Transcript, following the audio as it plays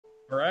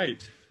All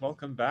right,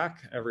 welcome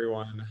back,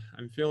 everyone.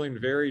 I'm feeling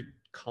very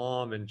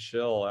calm and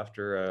chill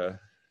after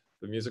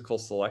the musical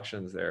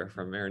selections there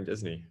from Aaron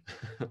Disney.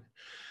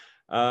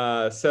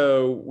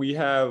 So we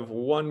have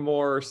one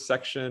more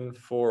section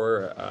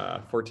for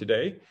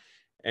today,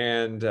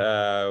 and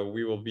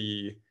we will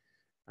be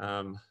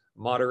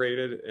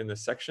moderated in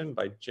this section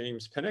by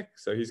James Pinnock.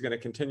 So he's going to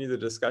continue the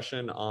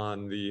discussion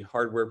on the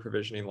hardware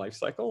provisioning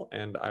lifecycle,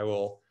 and I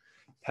will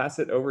pass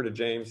it over to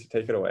James to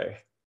take it away.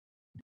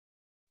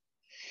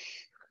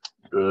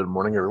 Good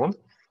morning, everyone.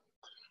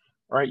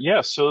 All right,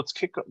 yeah, so let's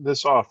kick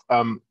this off.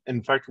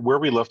 In fact, where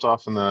we left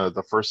off in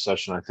the first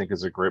session, I think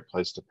is a great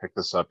place to pick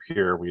this up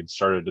here. We had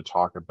started to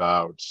talk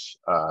about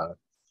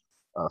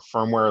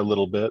firmware a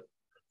little bit.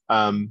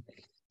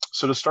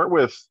 So to start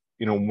with,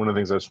 one of the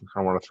things I just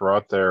kind of want to throw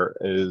out there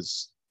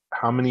is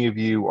how many of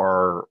you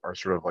are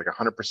sort of like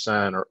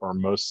 100% or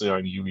mostly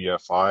on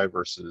UEFI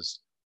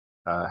versus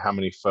how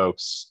many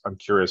folks, I'm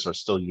curious, are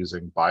still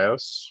using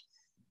BIOS?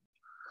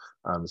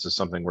 This is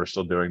something we're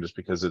still doing just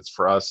because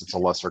for us, it's a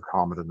lesser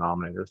common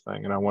denominator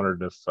thing. And I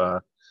wondered if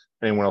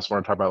anyone else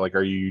want to talk about, like,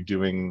 are you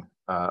using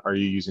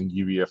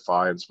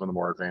UEFI and some of the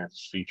more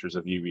advanced features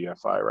of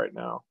UEFI right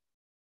now?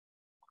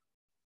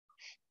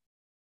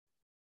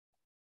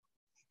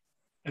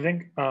 I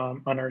think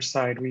on our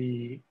side,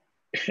 the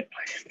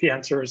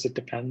answer is it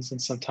depends.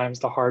 And sometimes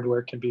the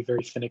hardware can be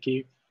very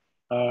finicky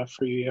for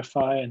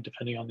UEFI and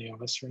depending on the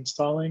OS you're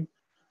installing.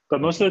 But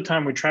most of the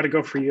time we try to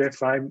go for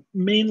UEFI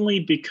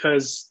mainly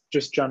because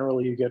just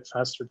generally you get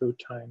faster boot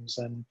times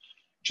and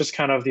just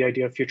kind of the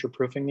idea of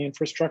future-proofing the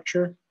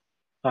infrastructure.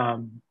 I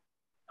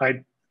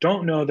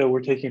don't know that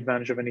we're taking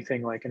advantage of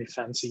anything like any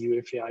fancy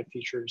UEFI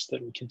features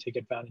that we can take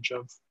advantage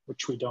of,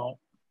 which we don't.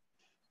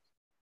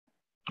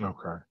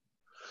 Okay.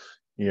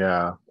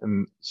 Yeah,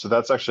 and so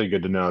that's actually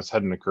good to know. It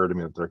hadn't occurred to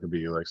me that there could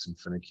be like some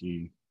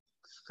finicitude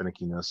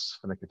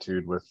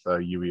with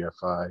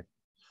UEFI.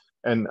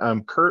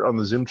 And Kurt, on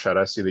the Zoom chat,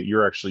 I see that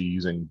you're actually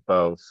using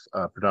both,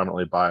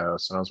 predominantly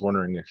BIOS, and I was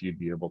wondering if you'd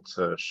be able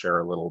to share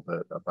a little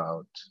bit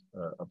about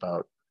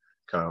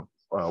kind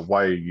of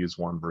why you use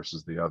one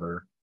versus the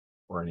other,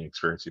 or any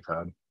experience you've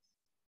had.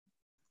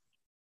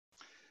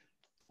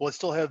 Well, I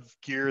still have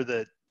gear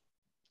that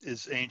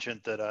is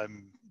ancient that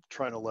I'm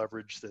trying to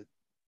leverage that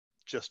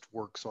just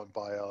works on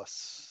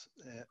BIOS,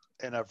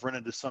 and I've run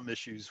into some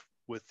issues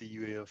with the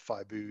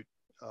UEFI boot.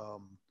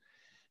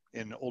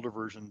 In older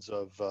versions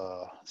of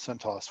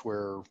CentOS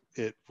where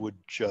it would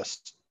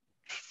just,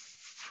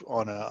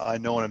 I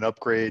know on an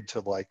upgrade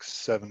to like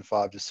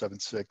 7.5 to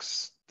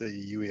 7.6,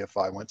 the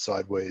UEFI went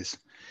sideways.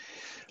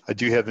 I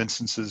do have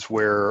instances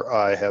where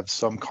I have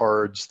some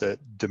cards that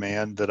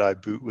demand that I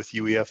boot with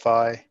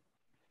UEFI,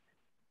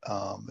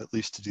 at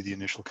least to do the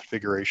initial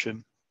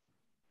configuration.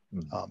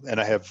 And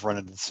I have run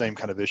into the same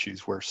kind of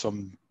issues where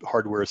some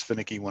hardware is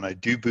finicky when I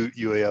do boot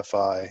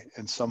UEFI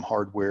and some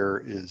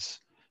hardware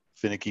is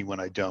finicky when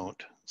I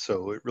don't.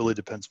 So it really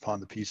depends upon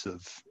the piece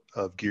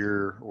of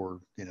gear or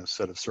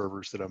set of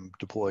servers that I'm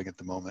deploying at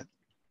the moment.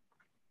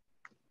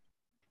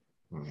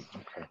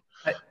 Okay,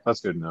 that's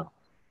good to know.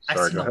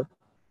 Sorry, go ahead.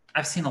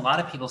 I've seen a lot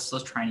of people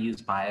still trying to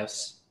use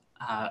BIOS,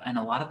 and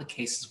a lot of the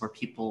cases where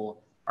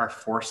people are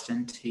forced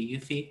into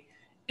UEFI,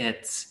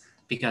 it's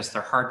because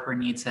their hardware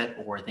needs it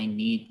or they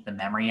need the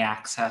memory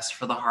access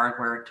for the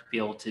hardware to be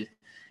able to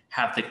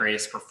have the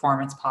greatest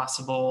performance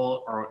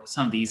possible, or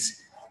some of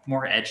these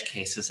more edge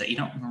cases that you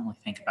don't normally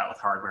think about with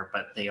hardware,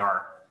 but they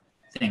are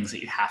things that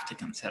you have to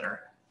consider.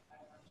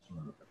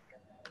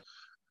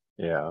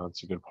 Yeah,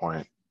 that's a good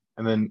point.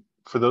 And then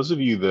for those of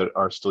you that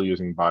are still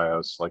using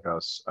BIOS like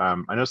us, I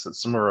noticed that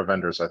some of our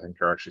vendors, I think,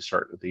 are actually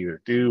starting to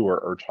either do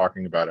or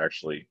talking about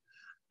actually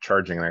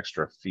charging an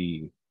extra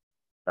fee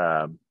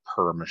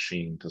per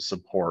machine to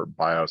support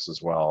BIOS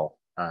as well.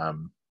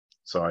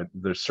 So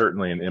there's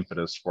certainly an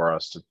impetus for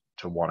us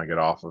to want to get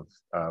off of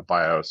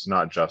BIOS,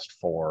 not just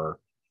for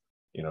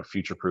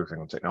future-proofing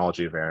and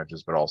technology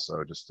advantages, but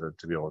also just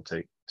to be able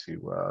to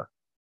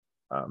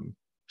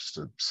just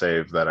to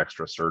save that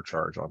extra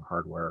surcharge on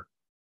hardware.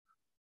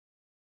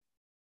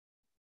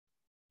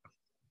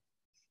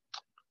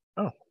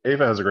 Oh,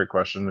 Ava has a great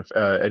question. If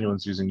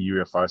anyone's using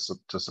UEFI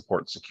to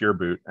support secure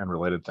boot and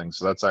related things,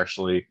 so that's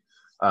actually,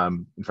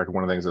 in fact,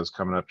 one of the things that's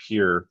coming up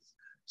here.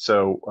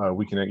 So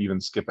we can even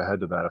skip ahead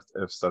to that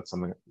if that's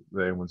something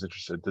that anyone's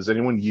interested. Does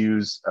anyone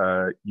use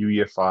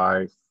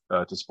UEFI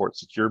to support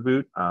secure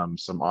boot?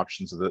 Some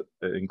options of it,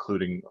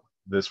 including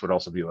this would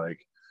also be like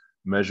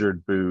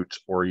measured boot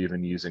or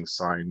even using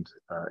signed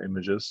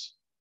images.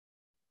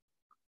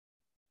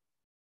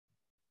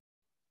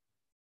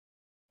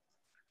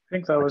 I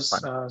think that was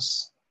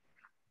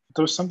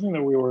something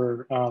that we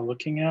were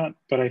looking at,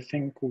 but I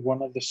think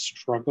one of the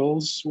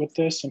struggles with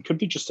this, and could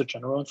be just a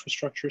general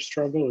infrastructure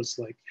struggle, is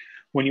like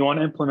when you want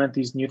to implement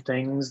these new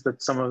things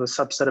that some of the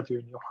subset of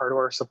your new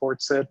hardware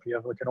supports it, but you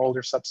have like an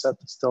older subset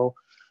that still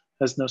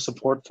has no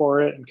support for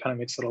it and kind of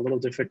makes it a little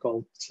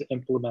difficult to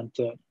implement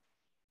it.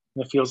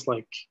 And it feels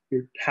like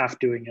you're half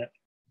doing it.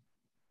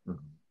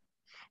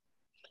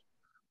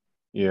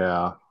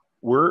 Yeah,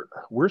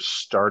 We're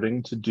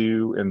starting to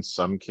do, in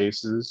some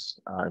cases,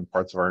 in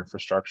parts of our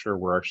infrastructure,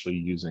 we're actually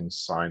using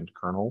signed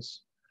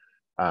kernels.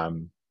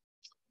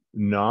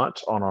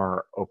 Not on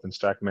our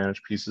OpenStack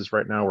managed pieces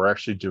right now. We're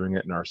actually doing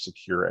it in our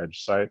secure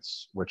edge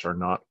sites, which are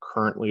not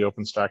currently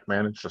OpenStack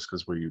managed, just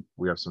because we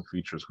have some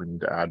features we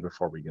need to add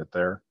before we get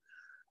there.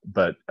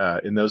 But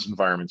in those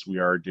environments, we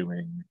are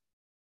doing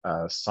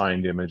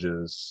signed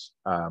images,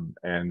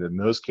 and in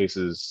those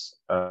cases,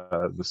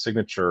 the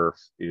signature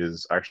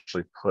is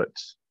actually put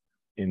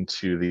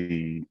into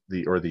the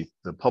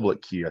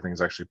public key, I think,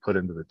 is actually put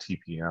into the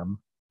TPM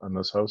on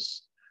those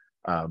hosts.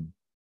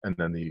 And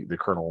then the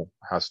kernel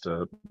has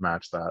to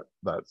match that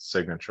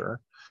signature.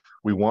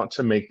 We want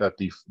to make that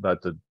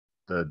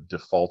the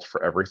default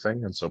for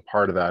everything, and so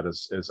part of that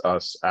is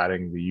us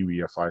adding the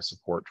UEFI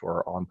support to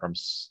our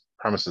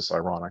on-premises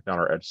ironic, not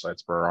our edge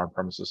sites, but our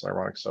on-premises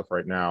ironic stuff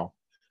right now.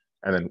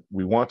 And then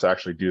we want to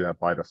actually do that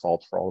by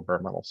default for all the bare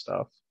metal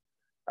stuff.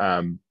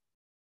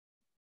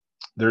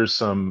 There's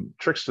some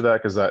tricks to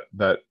that, because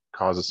that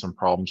causes some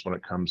problems when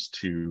it comes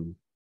to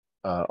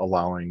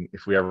allowing,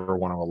 if we ever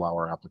want to allow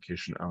our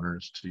application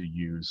owners to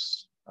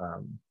use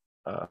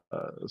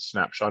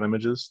snapshot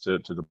images to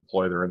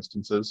deploy their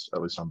instances,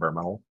 at least on bare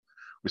metal.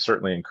 We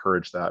certainly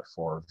encourage that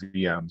for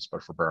VMs,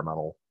 but for bare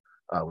metal,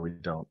 we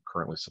don't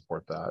currently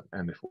support that.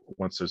 And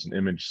once there's an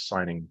image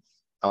signing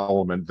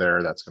element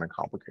there, that's going to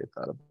complicate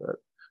that a bit.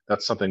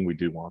 That's something we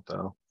do want,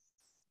 though.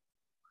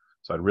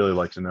 So I'd really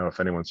like to know if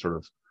anyone sort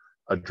of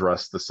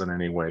addressed this in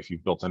any way, if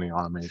you've built any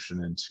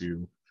automation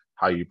into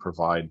how you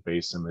provide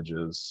base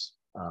images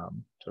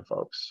to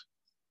folks.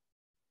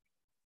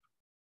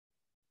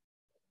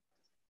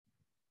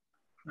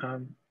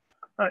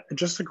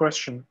 Just a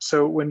question.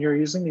 So when you're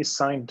using these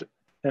signed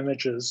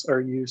images,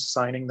 are you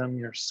signing them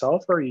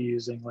yourself, or are you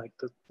using like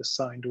the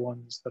signed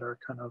ones that are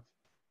kind of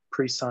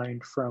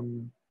pre-signed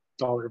from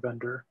dollar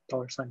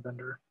sign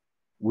vendor?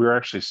 We're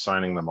actually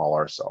signing them all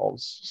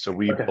ourselves. So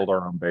we build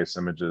our own base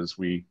images.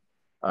 We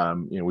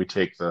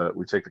take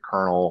the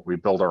kernel, we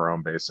build our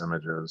own base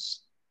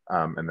images,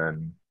 and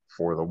then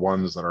for the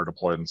ones that are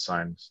deployed in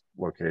signed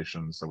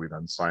locations, that we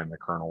then sign the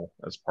kernel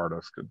as part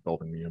of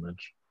building the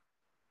image.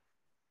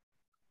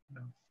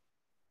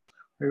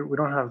 We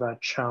don't have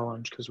that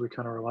challenge because we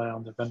kind of rely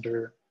on the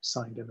vendor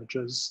signed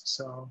images.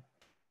 So,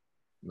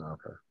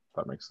 okay,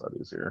 that makes that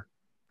easier.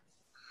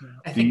 Yeah.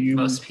 I think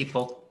most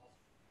people.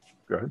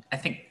 Go ahead. I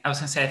think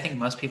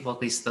most people,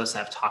 at least those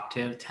I've talked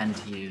to, tend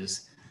to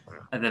use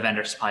the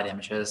vendor supplied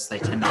images. They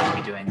tend not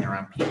to be doing their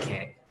own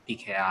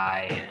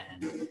PKI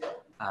and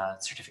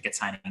certificate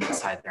signing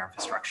inside their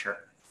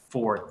infrastructure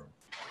for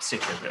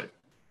secure boot.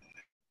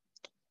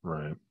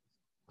 Right.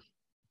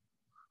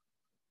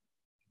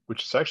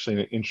 Which is actually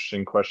an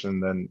interesting question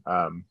then,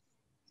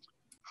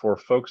 for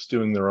folks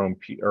doing their own,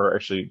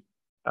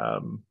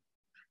 I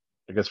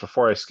guess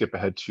before I skip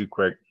ahead too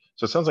quick,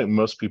 so it sounds like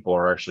most people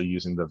are actually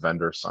using the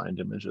vendor signed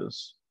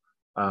images.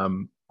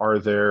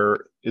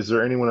 Is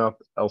there anyone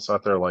else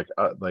out there like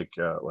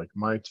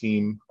my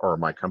team or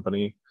my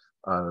company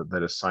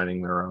that is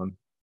signing their own?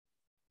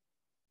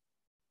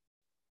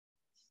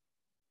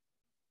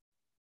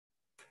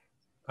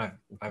 I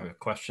have a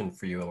question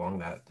for you along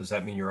that. Does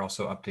that mean you're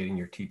also updating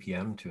your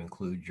TPM to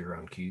include your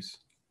own keys?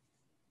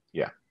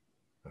 Yeah.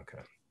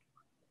 Okay.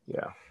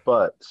 Yeah,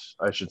 but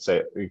I should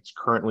say it's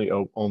currently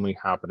only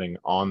happening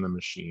on the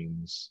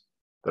machines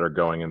that are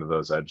going into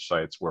those edge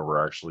sites where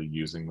we're actually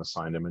using the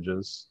signed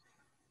images.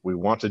 We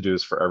want to do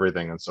this for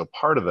everything, and so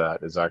part of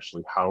that is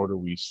actually how do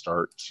we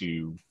start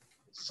to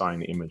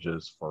sign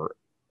images for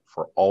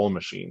all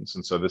machines.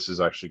 And so this is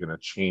actually going to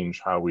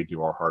change how we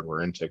do our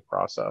hardware intake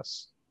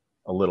process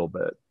a little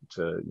bit.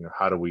 To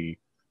how do we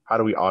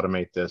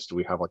automate this? Do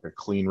we have like a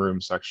clean room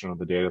section of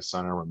the data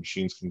center where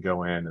machines can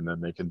go in and then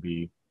they can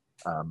be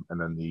and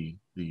then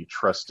the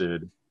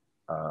trusted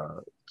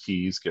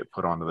keys get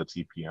put onto the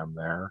TPM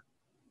there?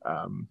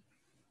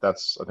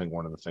 That's, I think,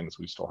 one of the things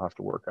we still have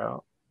to work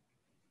out.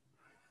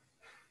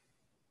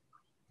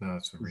 No,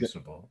 it's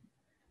reasonable.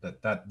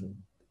 That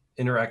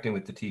interacting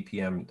with the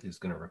TPM is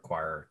going to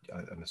require,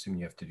 I'm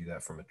assuming you have to do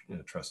that from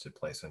a trusted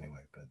place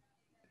anyway, but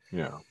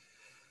yeah.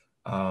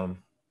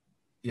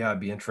 Yeah,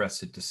 I'd be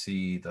interested to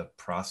see the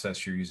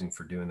process you're using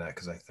for doing that,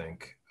 because I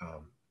think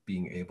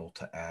being able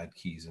to add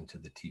keys into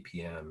the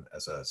TPM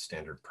as a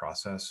standard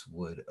process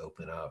would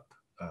open up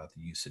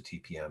the use of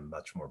TPM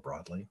much more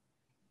broadly.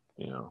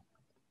 Yeah.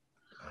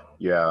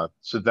 Yeah,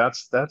 so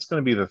that's going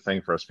to be the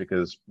thing for us,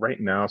 because right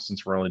now,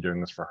 since we're only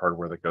doing this for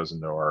hardware that goes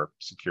into our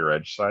secure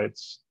edge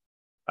sites,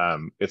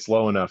 it's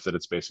low enough that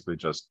it's basically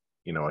just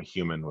a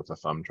human with a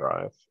thumb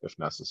drive. If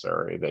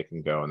necessary, they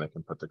can go and they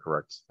can put the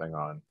correct thing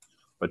on.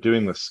 But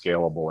doing this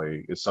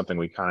scalably is something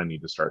we kind of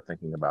need to start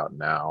thinking about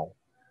now,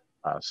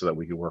 so that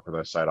we can work with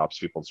our site ops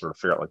people to sort of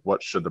figure out like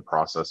what should the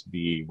process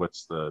be,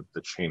 what's the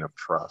chain of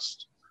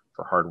trust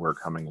for hardware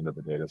coming into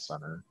the data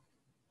center.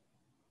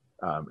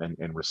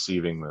 And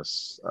receiving the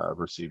image,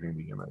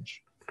 receiving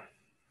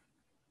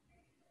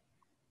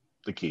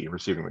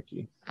the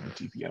key, the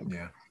TPM.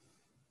 Yeah,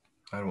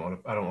 I don't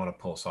want to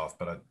pull us off,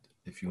 but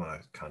if you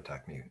want to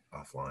contact me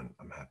offline,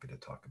 I'm happy to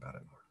talk about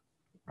it more.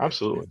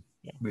 Absolutely.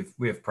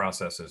 We have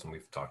processes, and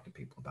we've talked to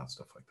people about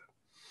stuff like that.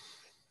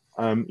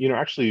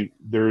 Actually,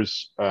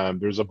 there's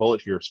a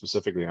bullet here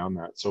specifically on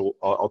that. So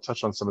I'll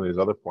touch on some of these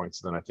other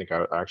points, and then I think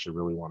I actually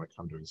really want to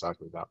come to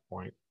exactly that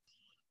point.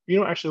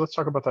 Actually, let's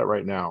talk about that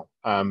right now.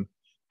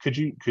 Could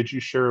you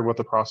share what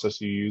the process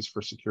you use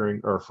for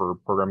securing or for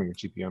programming your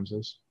TPMs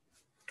is?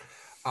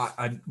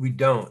 We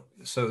don't.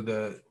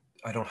 So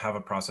I don't have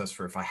a process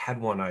for. If I had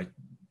one, I'd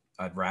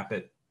wrap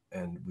it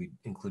and we'd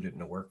include it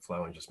in a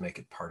workflow and just make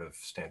it part of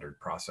standard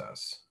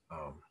process.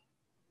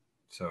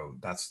 So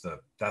that's the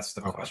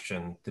okay.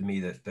 Question to me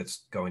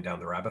that's going down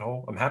the rabbit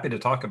hole. I'm happy to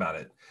talk about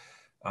it.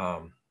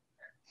 I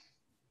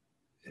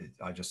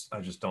just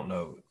don't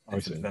know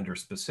if it's vendor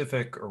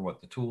specific or what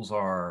the tools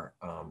are.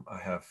 I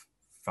have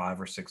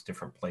 5 or 6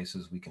 different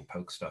places we can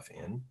poke stuff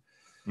in.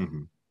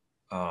 Mm-hmm.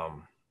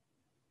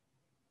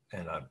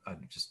 And I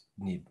just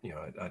need,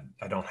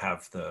 I don't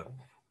have the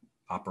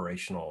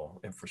operational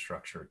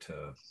infrastructure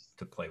to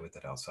play with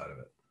it outside of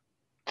it.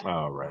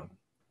 Oh, right.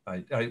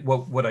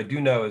 What I do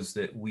know is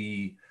that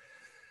we,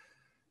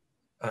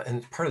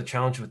 and part of the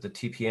challenge with the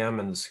TPM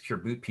and the secure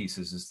boot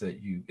pieces is that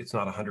it's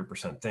not a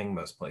 100% thing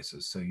most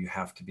places. So you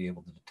have to be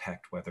able to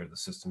detect whether the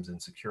system's in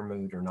secure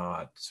mode or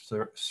not.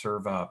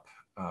 Serve up,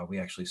 we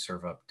actually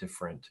serve up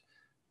different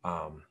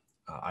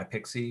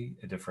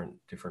iPXE at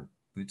different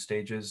boot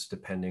stages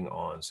depending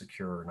on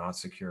secure or not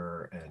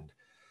secure, and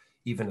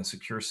even a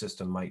secure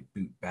system might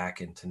boot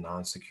back into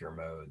non-secure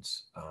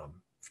modes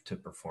to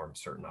perform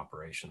certain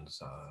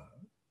operations.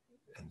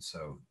 And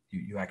so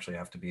you actually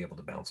have to be able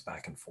to bounce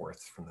back and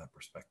forth from that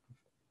perspective.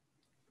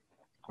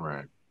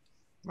 Right.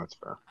 That's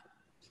fair.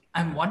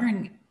 I'm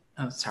wondering,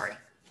 oh, sorry.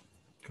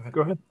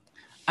 Go ahead.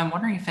 I'm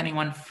wondering if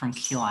anyone from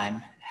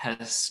Keylime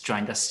has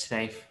joined us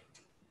today,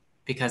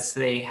 because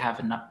they have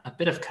a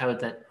bit of code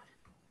that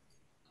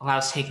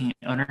allows taking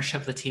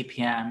ownership of the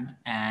TPM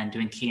and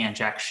doing key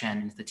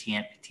injection into the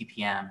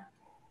TPM,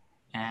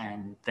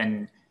 and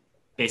then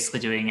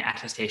basically doing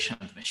attestation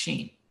of the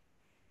machine.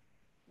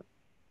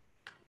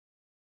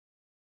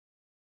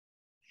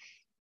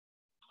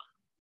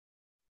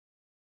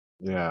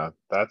 Yeah,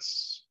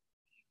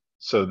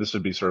 so this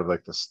would be sort of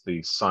like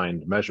the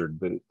signed measured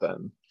boot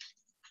then.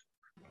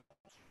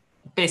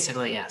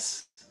 Basically,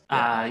 yes.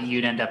 Yeah.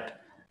 You'd end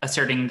up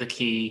asserting the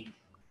key,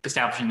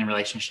 establishing the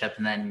relationship,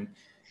 and then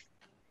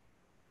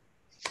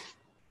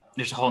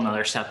there's a whole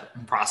nother step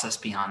and process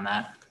beyond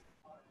that.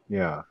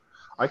 Yeah,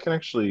 I can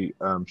actually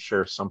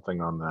share something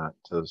on that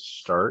to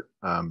start.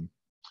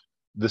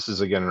 This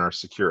is again in our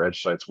secure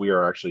edge sites. We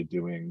are actually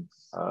doing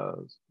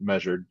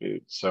measured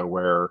boot, so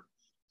where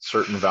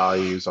certain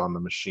values on the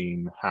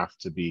machine have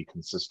to be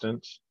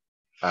consistent,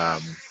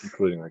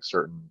 including like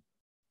certain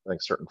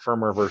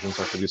firmware versions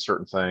have to do a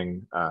certain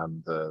thing.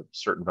 The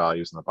certain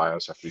values in the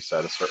BIOS have to be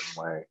set a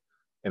certain way.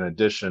 In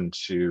addition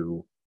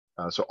to,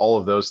 so all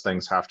of those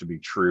things have to be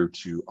true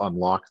to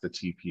unlock the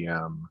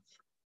TPM,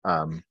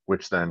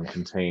 which then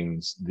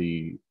contains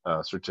the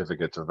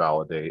certificate to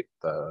validate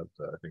the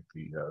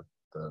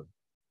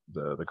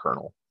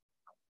kernel.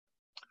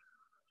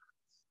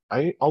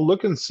 I'll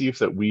look and see if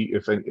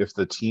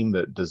the team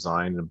that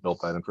designed and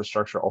built that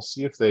infrastructure, I'll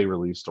see if they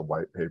released a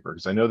white paper,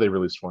 because I know they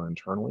released one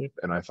internally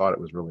and I thought it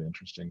was really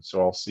interesting.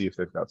 So I'll see if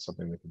they've got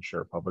something they can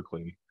share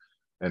publicly,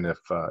 and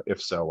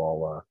if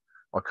so,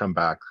 I'll come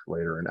back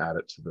later and add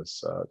it to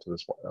this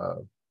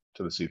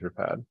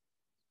Etherpad.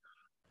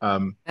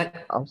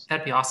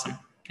 That'd be awesome.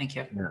 Thank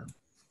you.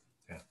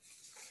 Yeah.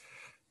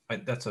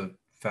 That's a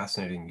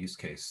fascinating use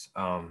case.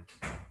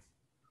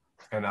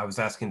 And I was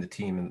asking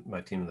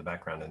my team in the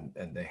background,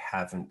 and they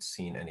haven't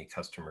seen any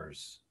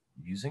customers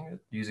using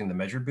the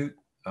measured boot.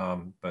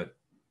 But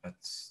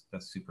that's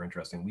super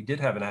interesting. We did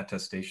have an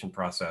attestation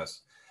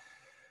process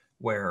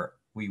where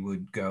we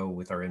would go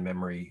with our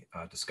in-memory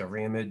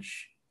discovery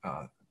image,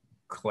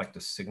 collect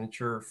a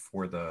signature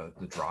for the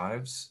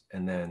drives,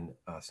 and then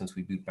since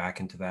we boot back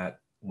into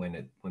that,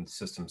 when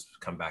systems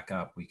come back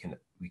up, we can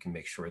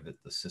make sure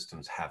that the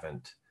systems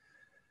haven't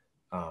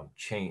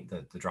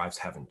the drives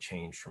haven't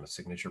changed from a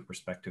signature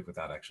perspective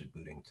without actually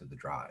booting to the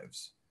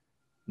drives.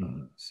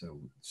 Mm-hmm.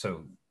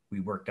 So we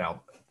worked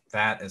out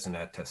that as an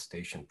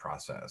attestation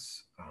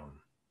process,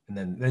 and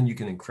then you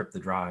can encrypt the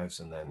drives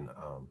and then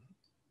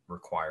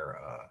require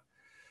a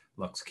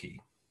LUX key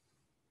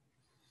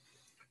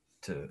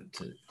to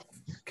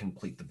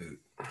complete the boot.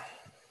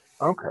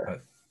 Okay.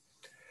 But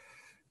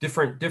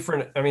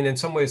different. I mean, in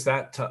some ways,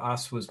 that to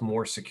us was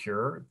more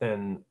secure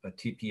than a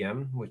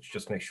TPM, which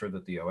just makes sure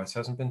that the OS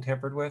hasn't been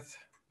tampered with,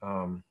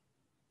 and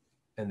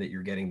that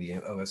you're getting the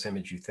OS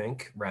image you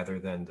think, rather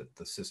than that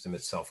the system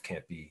itself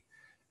can't be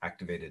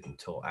activated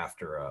until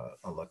after a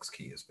LUX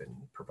key has been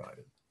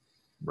provided.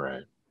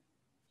 Right.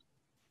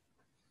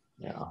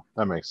 Yeah,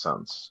 that makes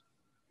sense.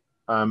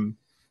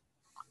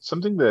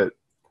 Something that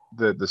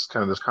this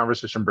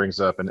conversation brings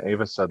up, and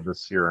Ava said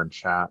this here in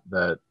chat,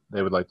 that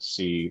they would like to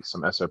see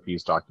some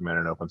SOPs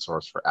documented in open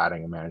source for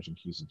adding and managing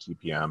keys in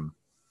TPM.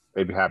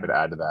 they'd be happy to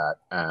add to that.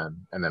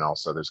 And then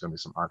also there's going to be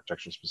some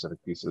architecture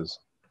specific pieces.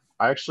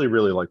 I actually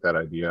really like that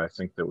idea. I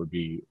think that would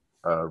be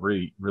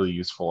really, really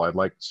useful. I'd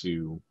like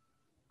to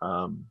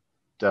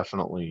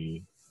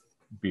definitely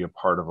be a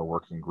part of a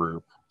working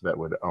group that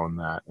would own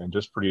that and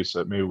just produce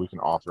it. Maybe we can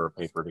author a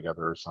paper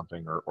together or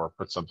something, or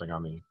put something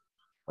on the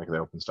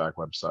OpenStack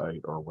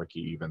website or wiki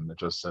even that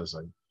just says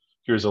like,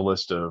 here's a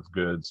list of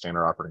good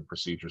standard operating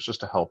procedures just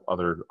to help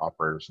other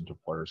operators and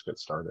deployers get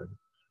started.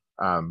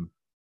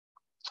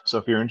 So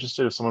if you're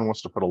interested, if someone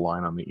wants to put a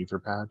line on the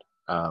Etherpad,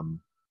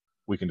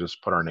 we can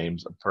just put our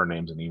names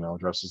and email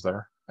addresses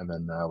there, and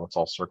then let's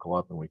all circle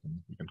up and we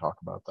can talk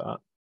about that.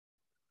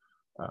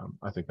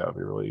 I think that would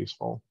be really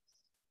useful.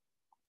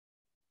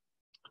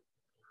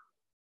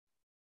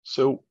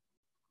 So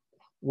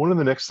one of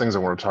the next things I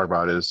want to talk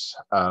about is,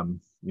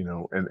 you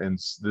know, and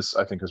this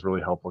I think is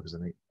really helpful because I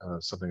think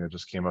something that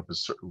just came up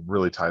is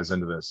really ties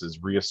into this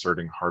is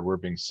reasserting hardware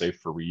being safe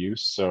for reuse.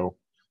 So,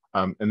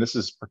 and this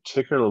is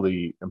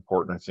particularly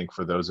important, I think,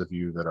 for those of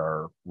you that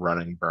are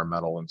running bare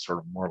metal in sort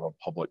of more of a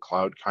public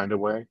cloud kind of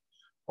way,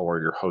 or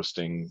you're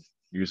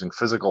using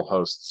physical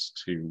hosts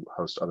to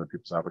host other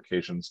people's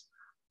applications.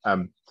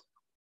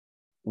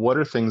 What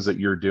are things that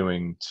you're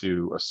doing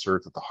to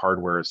assert that the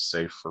hardware is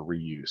safe for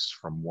reuse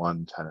from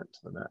one tenant to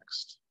the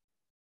next?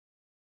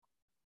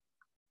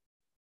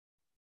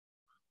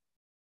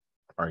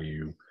 Are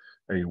you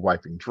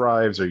wiping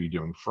drives? Are you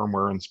doing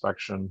firmware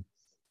inspection?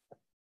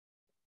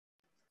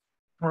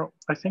 Well,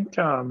 I think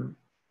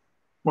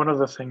one of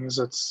the things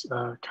that's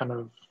kind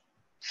of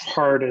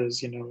hard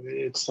is, you know,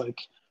 it's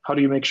like, how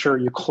do you make sure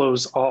you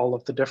close all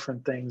of the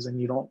different things and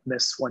you don't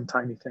miss one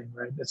tiny thing,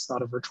 right? It's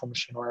not a virtual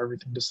machine where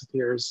everything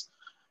disappears.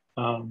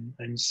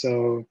 And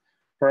so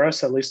for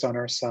us, at least on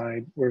our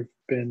side, we've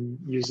been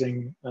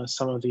using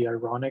some of the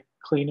ironic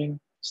cleaning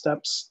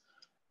steps.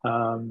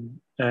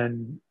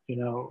 And, you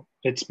know,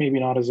 it's maybe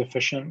not as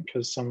efficient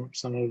because some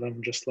of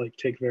them just like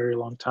take very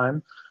long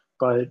time,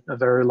 but a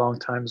very long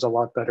time is a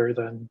lot better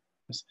than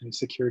any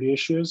security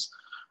issues.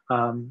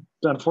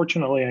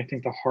 Unfortunately, I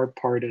think the hard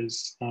part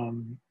is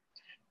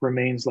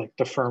remains like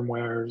the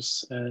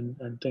firmwares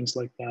and things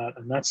like that.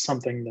 And that's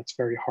something that's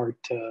very hard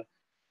to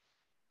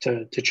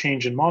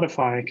change and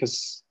modify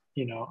because,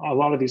 you know, a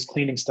lot of these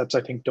cleaning steps I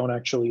think don't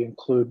actually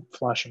include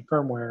flashing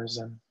firmwares,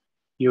 and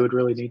you would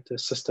really need the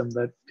system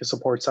that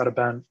supports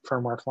out-of-band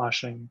firmware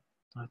flashing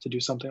to do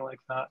something like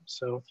that.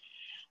 So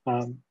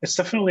it's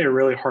definitely a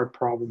really hard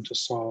problem to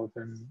solve,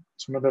 and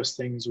it's one of those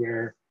things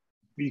where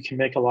you can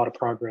make a lot of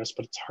progress,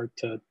 but it's hard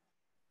to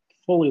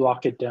fully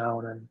lock it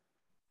down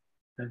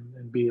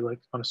and be like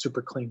on a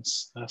super clean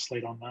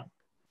slate on that.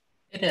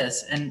 It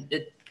is, and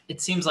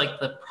it seems like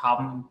the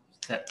problem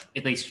that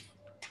at least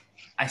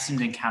I seem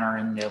to encounter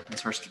in the open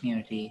source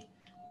community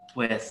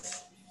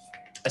with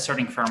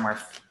asserting firmware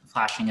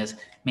flashing is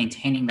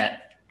maintaining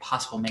that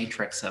possible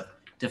matrix of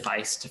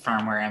device to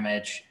firmware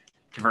image,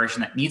 the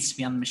version that needs to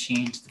be on the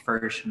machine to the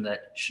version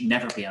that should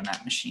never be on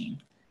that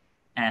machine,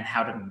 and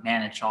how to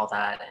manage all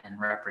that and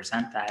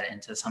represent that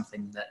into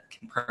something that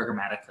can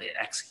programmatically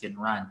execute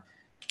and run.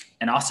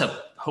 And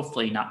also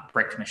hopefully not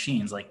brick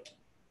machines. Like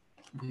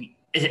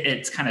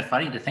it's kind of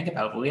funny to think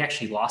about, but we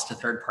actually lost a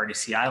third-party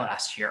CI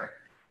last year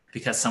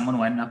because someone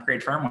went and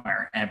upgraded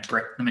firmware and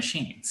bricked the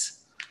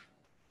machines.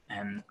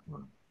 And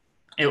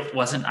it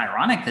wasn't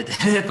ironic that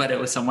did it, but it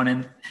was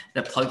someone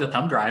that plugged a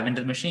thumb drive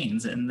into the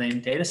machines in the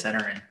data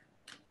center, and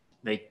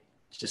they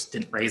just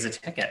didn't raise a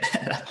ticket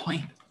at that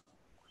point.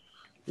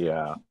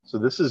 Yeah, so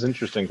this is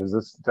interesting because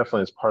this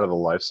definitely is part of the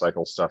life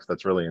cycle stuff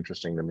that's really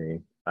interesting to me.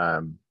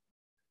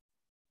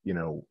 You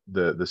know,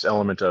 this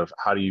element of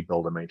how do you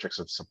build a matrix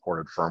of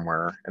supported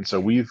firmware, and so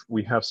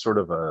we have sort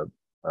of a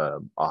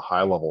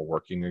high level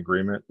working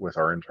agreement with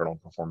our internal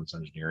performance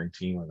engineering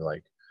team of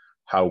like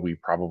how we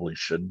probably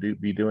should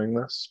be doing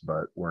this,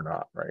 but we're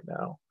not right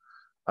now.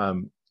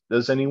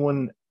 Does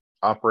anyone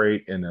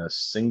operate in a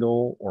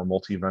single or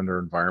multi-vendor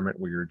environment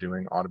where you're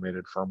doing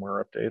automated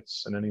firmware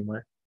updates in any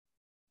way?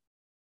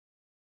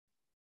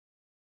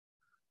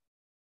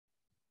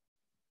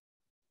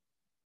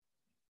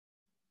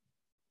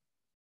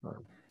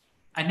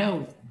 I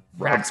know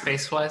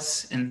Rackspace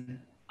was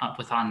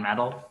with On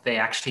Metal. They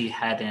actually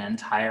had an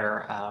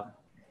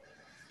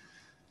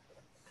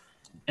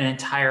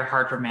entire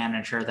hardware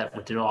manager that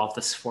would do all of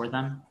this for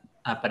them,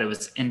 but it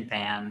was in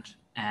band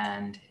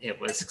and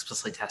it was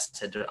explicitly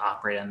tested to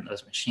operate on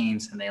those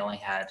machines, and they only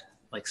had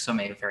like so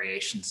many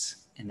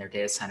variations in their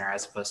data center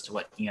as opposed to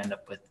what you end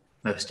up with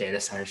most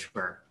data centers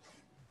where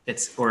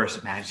it's orders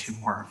of magnitude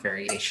more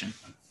variation.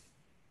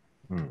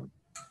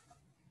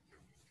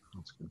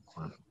 That's a good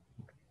point.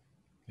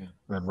 Yeah.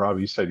 And Rob,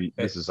 you said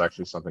this is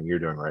actually something you're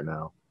doing right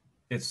now.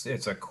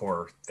 It's a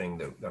core thing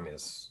that, I mean,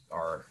 it's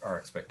our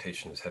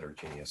expectation is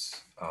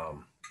heterogeneous.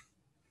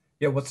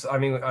 Yeah,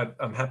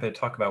 I'm happy to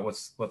talk about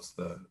what's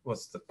the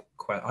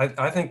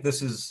I think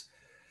this is,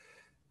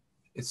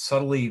 it's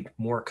subtly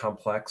more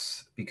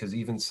complex because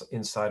even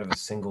inside of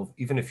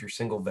even if you're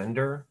single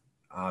vendor,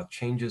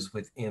 changes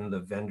within the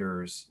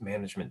vendor's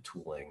management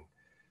tooling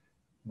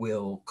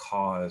will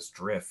cause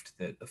drift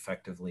that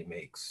effectively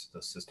makes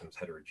the systems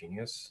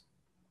heterogeneous.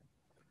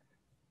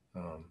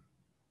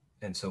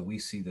 And so we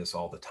see this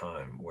all the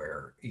time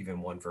where even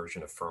one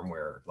version of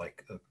firmware,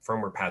 like a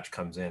firmware patch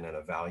comes in and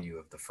a value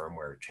of the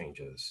firmware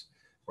changes,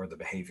 or the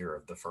behavior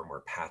of the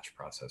firmware patch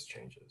process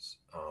changes.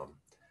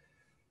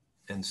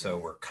 And so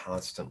we're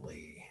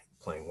constantly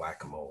playing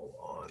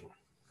whack-a-mole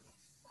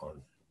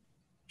on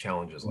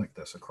challenges like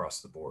this across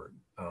the board.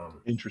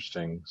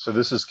 Interesting. So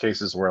this is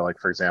cases where, like,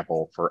 for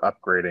example, for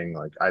upgrading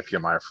like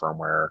IPMI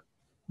firmware,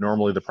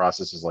 normally the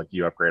process is like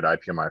you upgrade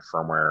IPMI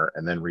firmware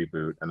and then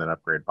reboot and then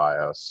upgrade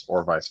BIOS,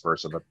 or vice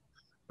versa. But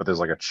there's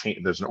like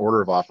there's an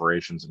order of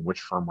operations in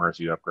which firmwares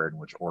you upgrade in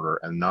which order,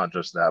 and not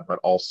just that, but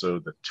also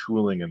the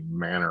tooling and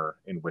manner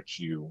in which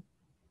you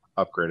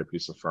upgrade a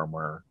piece of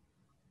firmware.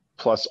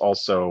 Plus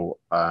also,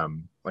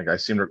 like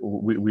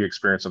we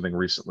experienced something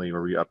recently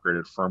where we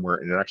upgraded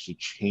firmware and it actually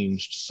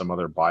changed some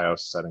other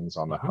BIOS settings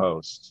on the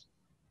host.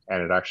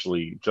 And it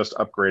actually, just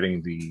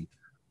upgrading the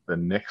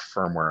NIC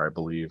firmware, I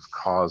believe,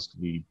 caused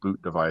the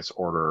boot device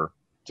order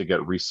to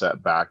get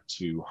reset back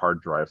to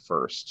hard drive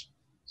first.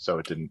 So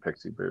it didn't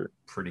PXE boot.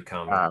 Pretty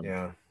common,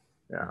 yeah.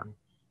 Yeah.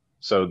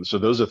 So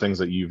those are things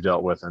that you've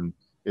dealt with. And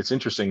it's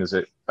interesting is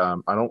that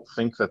I don't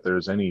think that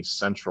there's any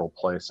central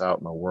place out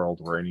in the world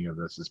where any of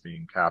this is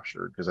being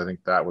captured, because I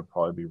think that would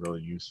probably be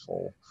really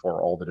useful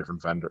for all the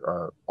different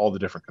all the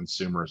different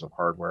consumers of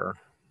hardware.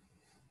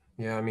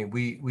 Yeah, I mean,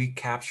 we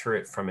capture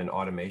it from an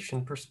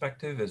automation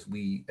perspective as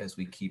we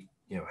keep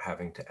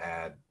having to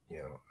add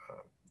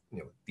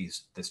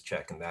this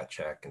check and that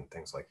check and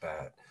things like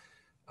that.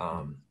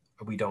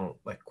 We don't,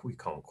 like, we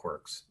call them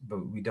quirks,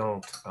 but we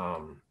don't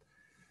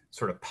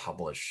sort of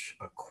publish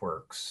a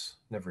quirks.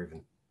 Never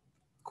even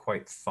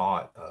quite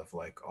thought of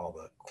like all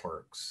the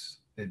quirks.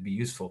 It'd be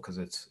useful because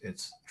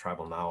it's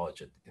tribal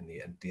knowledge at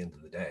the end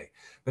of the day.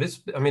 But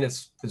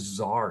it's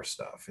bizarre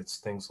stuff. It's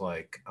things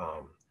like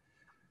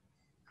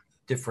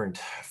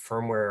different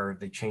firmware.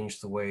 They change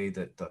the way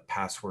that the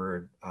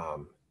password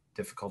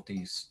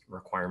difficulties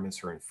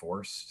requirements are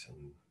enforced,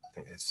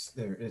 and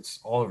it's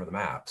all over the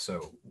map.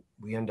 So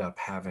we end up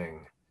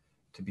having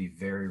to be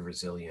very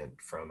resilient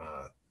from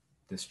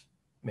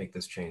make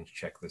this change,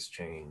 check this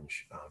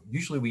change.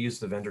 Usually we use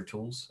the vendor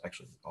tools.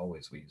 Actually,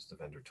 always we use the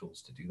vendor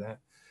tools to do that.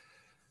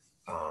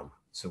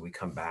 So we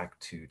come back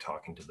to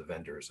talking to the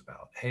vendors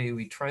about, hey,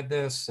 we tried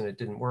this and it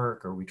didn't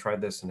work, or we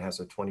tried this and it has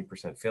a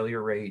 20%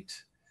 failure rate.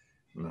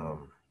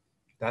 And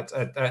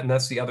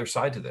that's the other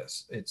side to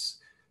this. It's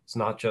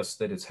not just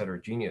that it's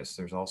heterogeneous.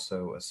 There's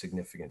also a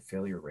significant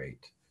failure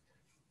rate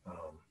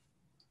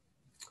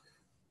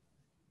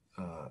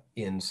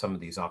in some of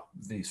these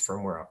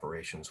firmware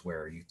operations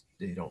where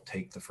they don't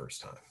take the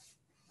first time.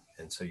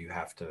 And so you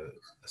have to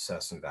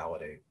assess and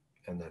validate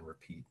and then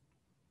repeat.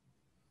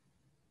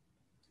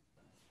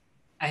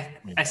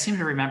 I seem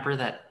to remember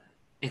that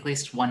at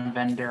least one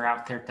vendor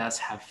out there does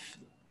have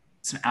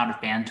some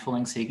out-of-band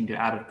tooling, so you can do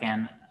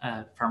out-of-band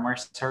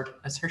firmware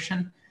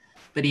assertion.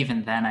 But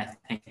even then, I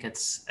think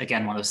it's,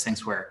 again, one of those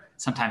things where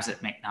sometimes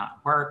it may not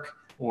work,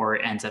 or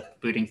it ends up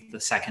booting the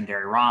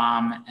secondary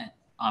ROM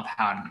of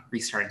how and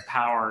restarting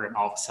power, and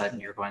all of a sudden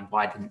you're going,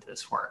 why didn't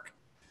this work?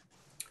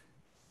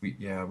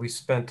 We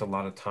spent a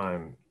lot of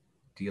time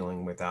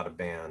dealing with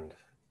out-of-band.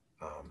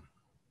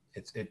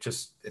 It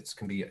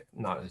can be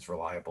not as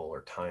reliable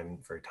or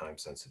very time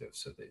sensitive,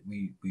 so that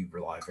we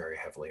rely very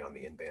heavily on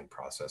the in-band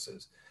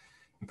processes,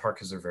 in part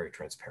because they're very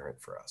transparent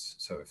for us.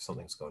 So if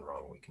something's going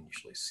wrong, we can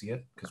usually see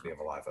it because we have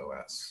a live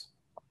OS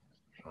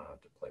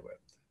to play with.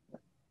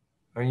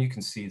 I mean, you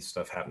can see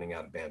stuff happening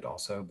out of band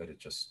also, but it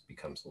just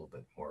becomes a little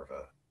bit more of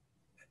a,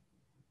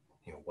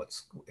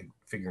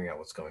 figuring out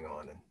what's going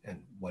on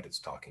and what it's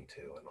talking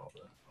to and all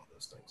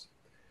those things.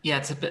 Yeah,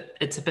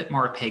 it's a bit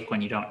more opaque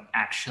when you don't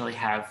actually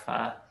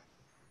have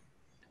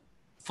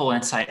full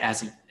insight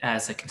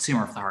as a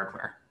consumer of the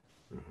hardware.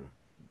 Mm-hmm.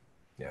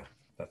 Yeah,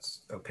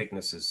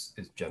 opaqueness is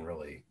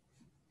generally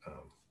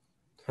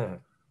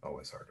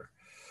always harder.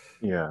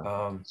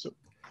 Yeah.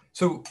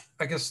 So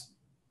I guess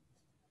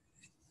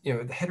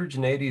the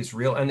heterogeneity is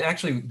real, and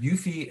actually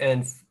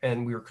UEFI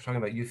and we were talking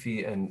about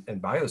UEFI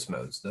and BIOS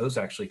modes. Those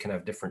actually can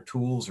have different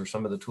tools, or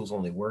some of the tools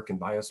only work in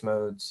BIOS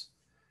modes.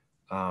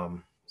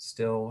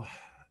 Still,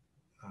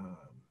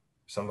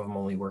 some of them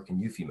only work in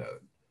UEFI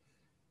mode.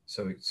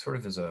 So it sort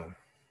of is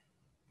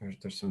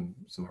there's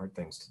some hard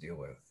things to deal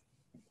with.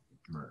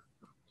 Right.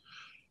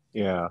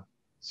 Yeah.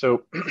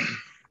 So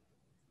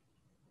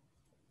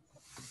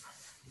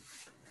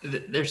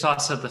there's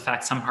also the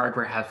fact some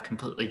hardware have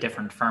completely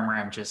different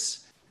firmware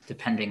images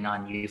depending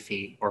on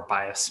UEFI or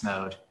BIOS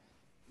mode.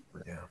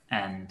 Yeah.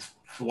 And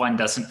one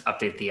doesn't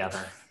update the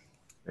other.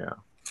 Yeah.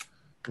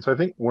 So I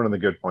think one of the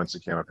good points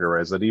that came up here,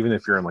 right, is that even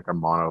if you're in like a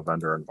mono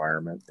vendor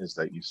environment, is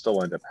that you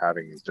still end up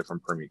having these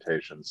different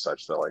permutations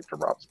such that, like to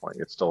Rob's point,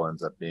 it still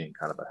ends up being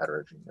kind of a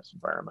heterogeneous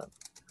environment.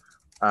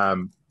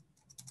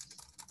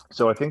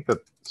 So I think that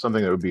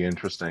something that would be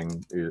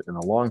interesting in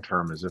the long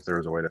term is if there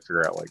was a way to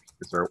figure out, like,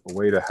 is there a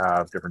way to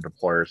have different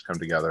deployers come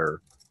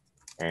together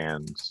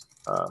and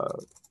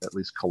at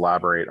least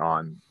collaborate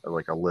on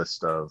like a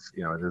list of,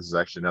 this is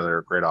actually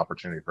another great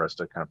opportunity for us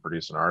to kind of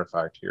produce an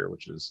artifact here,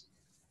 which is,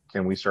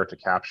 can we start to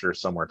capture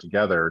somewhere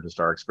together just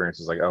our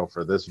experiences, like, oh,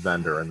 for this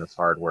vendor and this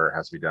hardware, it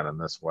has to be done in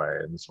this way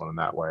and this one in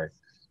that way,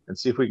 and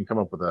see if we can come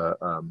up with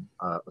a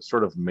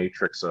sort of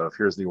matrix of,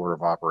 here's the order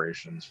of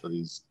operations for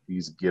these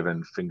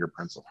given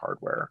fingerprints of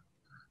hardware.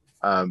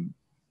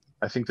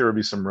 I think there would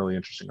be some really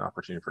interesting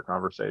opportunity for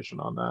conversation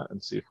on that,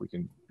 and see if we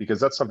can, because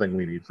that's something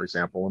we need, for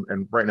example.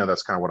 And right now,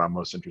 that's kind of what I'm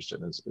most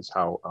interested in, is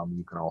how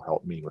you can all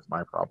help me with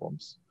my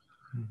problems.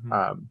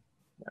 Mm-hmm.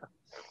 Yeah,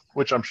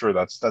 which I'm sure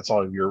that's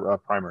all of your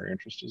primary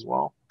interest as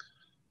well.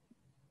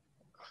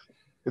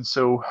 And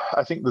so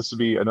I think this would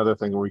be another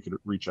thing where we could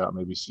reach out,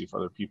 maybe see if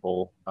other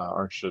people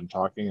are interested in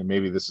talking, and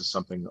maybe this is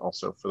something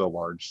also for the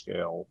large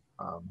scale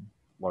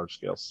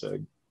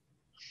SIG.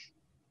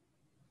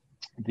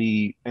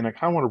 And I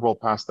kind of want to roll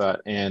past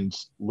that and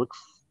look.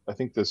 I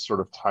think this sort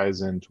of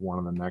ties into one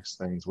of the next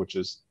things, which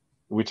is,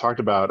 we talked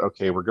about,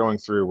 okay, we're going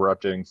through, we're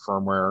updating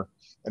firmware,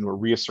 and we're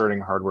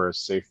reasserting hardware as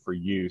safe for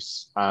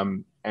use.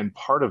 And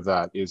part of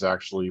that is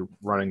actually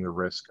running the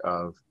risk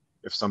of,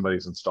 if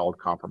somebody's installed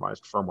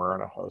compromised firmware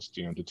on a host,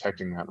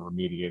 detecting that and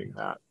remediating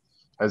that.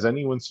 Has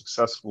anyone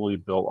successfully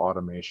built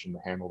automation to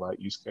handle that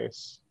use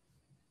case?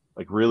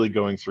 Like really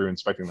going through,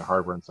 inspecting the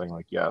hardware and saying,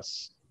 like,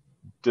 yes,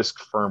 disk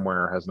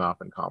firmware has not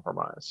been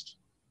compromised.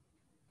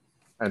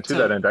 And to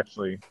that end,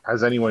 actually,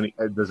 does anyone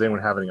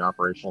have any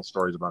operational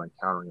stories about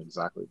encountering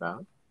exactly that?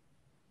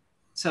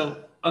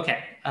 So,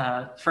 okay,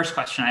 first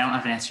question, I don't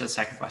have an answer to the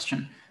second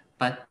question,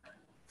 but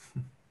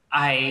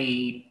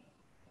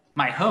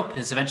my hope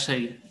is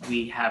eventually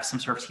we have some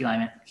sort of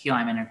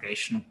keyline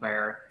integration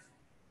where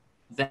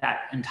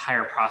that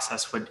entire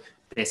process would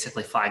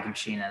basically flag the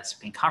machine as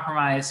being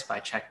compromised when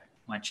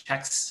it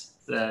checks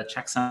the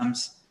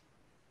checksums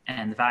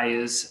and the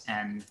values,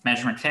 and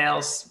measurement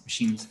fails,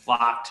 machine's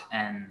blocked,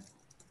 and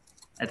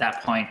at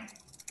that point,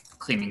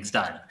 cleaning's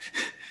done.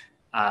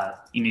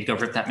 You need to go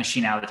rip that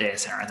machine out of the data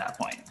center at that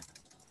point.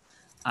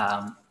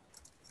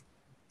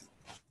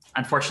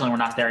 Unfortunately, we're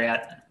not there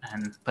yet,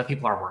 but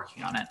people are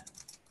working on it.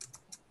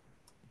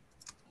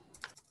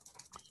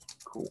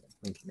 Cool,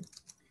 thank you.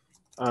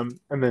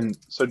 And then,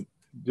 so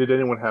did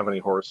anyone have any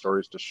horror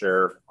stories to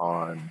share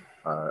on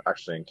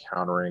actually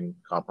encountering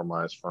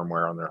compromised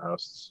firmware on their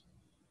hosts?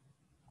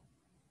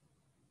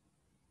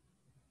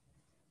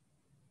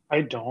 I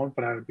don't,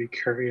 but I would be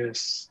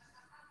curious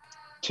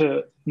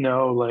to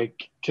know,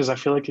 like, because I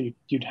feel like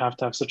you'd have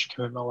to have such a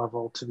commitment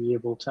level to be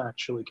able to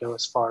actually go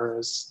as far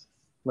as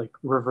like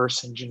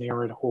reverse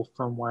engineer a whole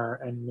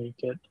firmware and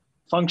make it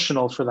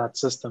functional for that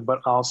system, but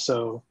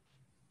also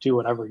do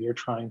whatever you're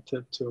trying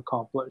to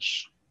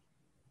accomplish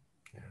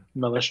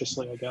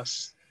maliciously, I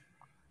guess.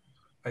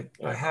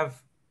 I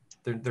have,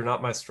 they're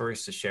not my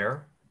stories to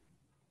share,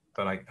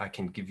 but I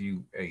can give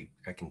you I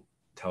can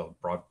tell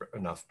broad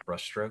enough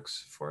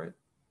brushstrokes for it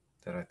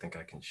that I think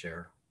I can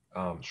share.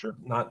 Sure.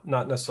 Not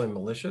necessarily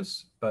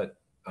malicious, but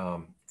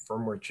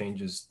firmware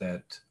changes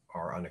that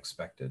are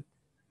unexpected.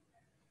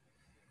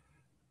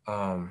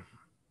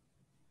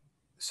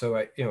 So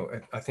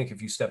I think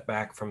if you step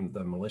back from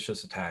the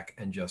malicious attack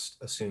and just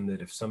assume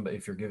that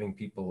if you're giving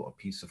people a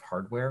piece of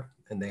hardware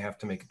and they have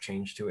to make a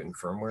change to it in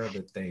firmware,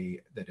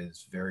 that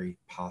is very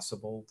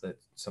possible that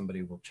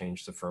somebody will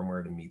change the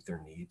firmware to meet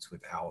their needs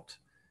without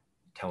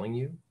telling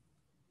you.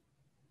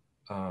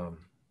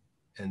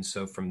 And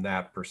so from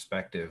that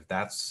perspective,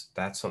 that's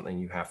something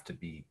you have to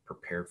be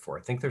prepared for.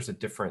 I think there's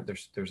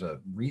a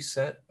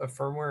reset of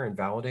firmware and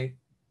validate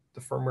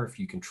the firmware if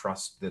you can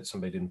trust that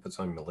somebody didn't put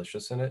something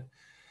malicious in it.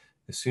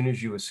 As soon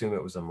as you assume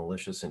it was a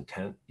malicious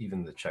intent,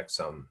 even the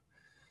checksum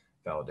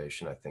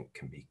validation, I think,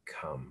 can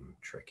become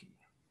tricky.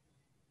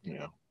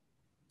 Yeah.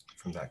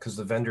 From that, because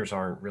the vendors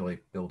aren't really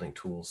building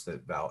tools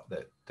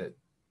that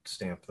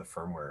stamp the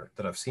firmware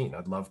that I've seen.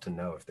 I'd love to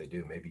know if they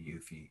do. Maybe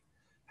Eufy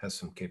has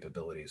some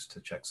capabilities to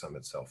checksum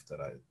itself that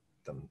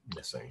I'm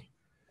missing.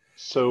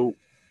 So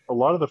a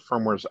lot of the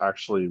firmwares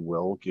actually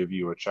will give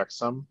you a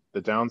checksum.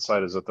 The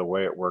downside is that the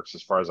way it works,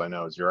 as far as I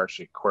know, is you're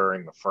actually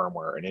querying the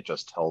firmware and it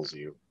just tells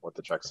you what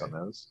the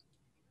checksum is,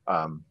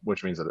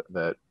 which means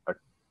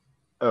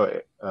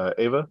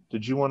Ava,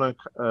 did you want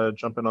to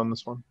jump in on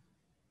this one?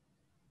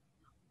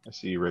 I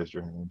see you raised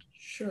your hand.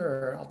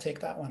 Sure, I'll take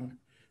that one.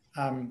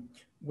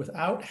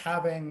 Without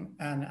having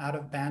an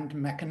out-of-band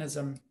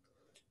mechanism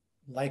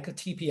like a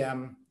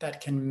TPM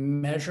that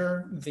can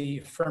measure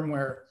the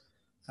firmware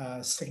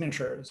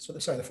signatures,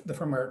 the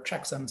firmware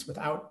checksums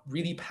without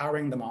really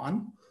powering them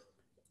on,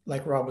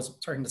 like Rob was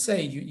starting to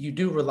say, you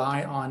do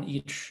rely on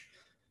each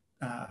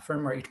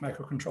firmware, each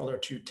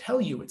microcontroller to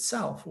tell you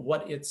itself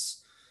what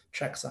its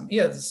checksum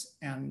is.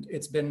 And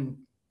it's been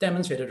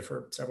demonstrated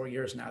for several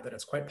years now that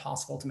it's quite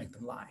possible to make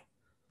them lie.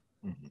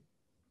 Mm-hmm.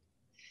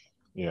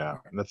 Yeah,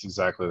 and that's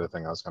exactly the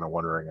thing I was kind of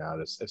wondering at,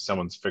 is if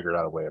someone's figured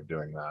out a way of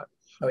doing that.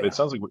 But it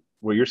sounds like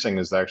what you're saying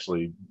is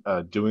actually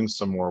doing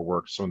some more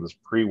work, some of this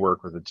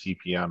pre-work with a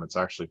TPM, it's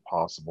actually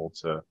possible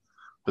to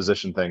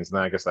position things. And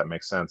then I guess that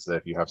makes sense that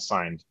if you have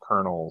signed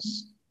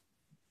kernels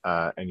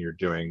and you're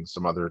doing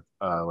some other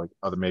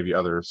maybe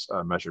others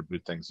measured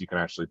boot things, you can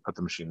actually put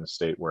the machine in a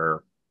state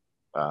where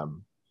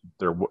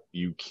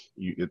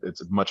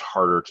it's much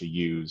harder to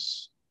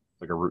use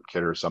like a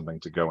rootkit or something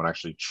to go and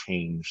actually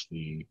change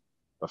the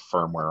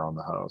firmware on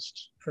the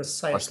host.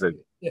 Precisely.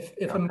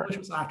 If a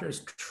malicious actor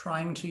is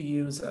trying to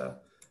use a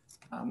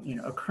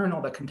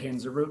kernel that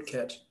contains a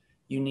rootkit,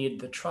 you need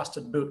the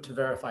trusted boot to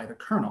verify the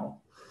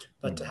kernel.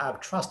 But to have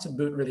trusted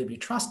boot really be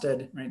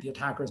trusted, right, the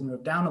attackers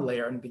moved down a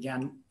layer and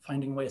began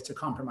finding ways to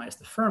compromise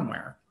the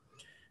firmware,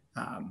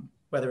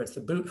 whether it's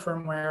the boot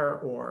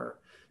firmware or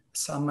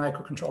some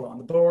microcontroller on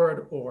the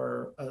board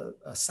or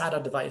a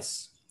SATA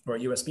device or a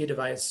USB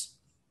device.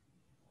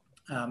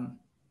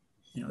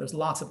 There's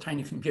lots of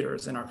tiny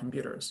computers in our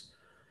computers.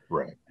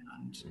 Right.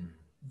 And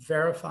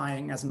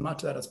verifying as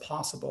much of that as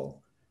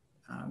possible.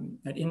 And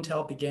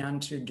Intel began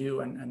to do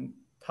and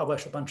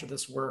publish a bunch of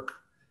this work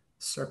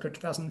circa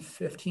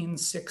 2015,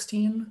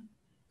 16.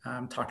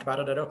 Talked about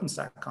it at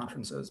OpenStack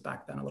conferences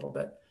back then a little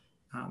bit.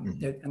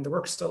 And the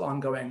work's still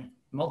ongoing.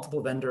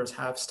 Multiple vendors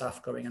have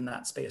stuff going in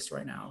that space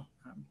right now.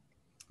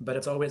 But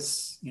it's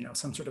always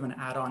some sort of an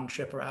add-on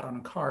chip or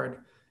add-on card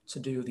to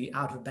do the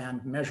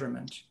out-of-band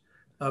measurement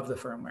of the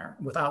firmware.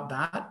 Without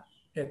that,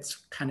 it's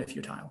kind of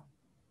futile.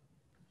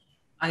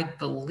 I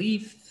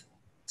believe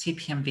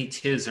TPM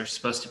v2s are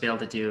supposed to be able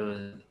to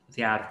do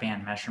the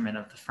out-of-band measurement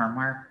of the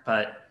firmware,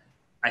 but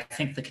I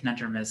think the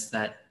conundrum is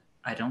that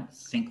I don't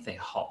think they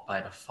halt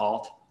by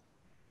default.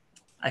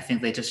 I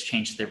think they just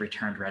changed the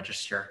returned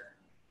register.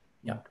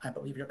 Yep, I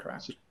believe you're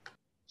correct.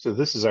 So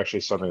this is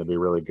actually something that'd be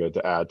really good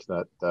to add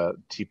to that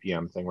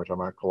TPM thing, which I'm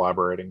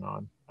collaborating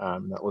on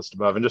that list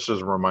above. And just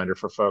as a reminder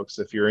for folks,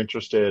 if you're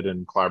interested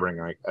in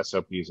collaborating like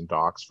SOPs and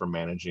docs for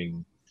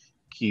managing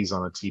keys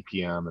on a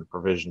TPM and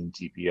provisioning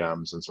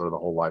TPMs and sort of the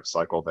whole life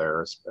cycle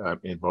there,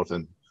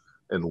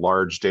 in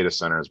large data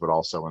centers, but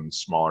also in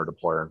smaller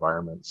deployer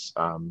environments.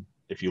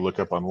 If you look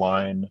up on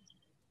line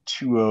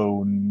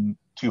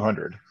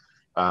 200,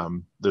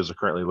 there's a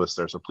currently list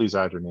there. So please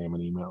add your name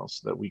and email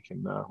so that we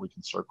can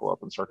circle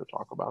up and start to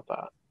talk about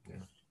that. Yeah.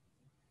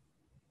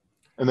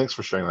 And thanks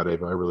for sharing that,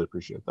 Ava. I really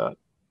appreciate that.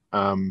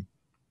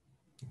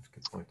 That's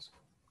good points.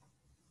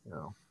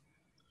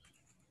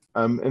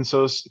 And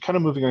so kind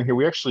of moving on here,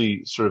 we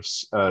actually sort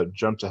of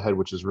jumped ahead,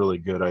 which is really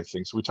good, I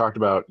think. So we talked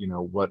about,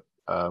 what,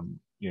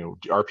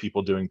 are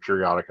people doing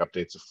periodic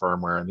updates of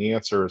firmware? And the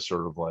answer is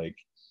sort of like,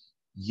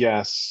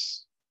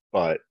 yes,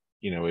 but,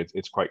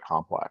 it's quite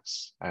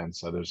complex. And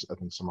so there's, I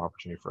think, some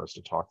opportunity for us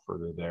to talk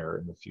further there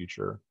in the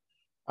future.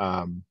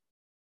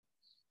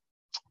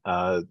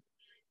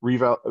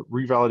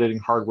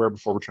 Revalidating hardware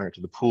before returning it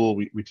to the pool.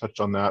 We touched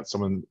on that.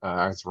 Someone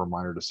as a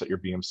reminder to set your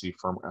BMC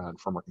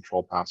firmware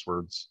control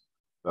passwords.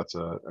 That's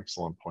an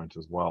excellent point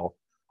as well.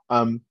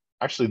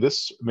 Actually,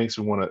 this makes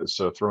me want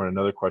to throw in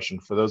another question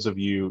for those of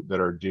you that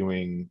are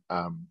doing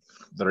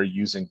that are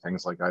using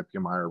things like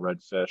IPMI or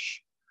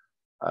Redfish.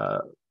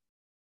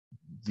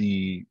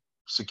 The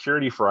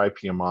security for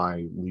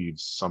IPMI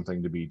leaves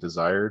something to be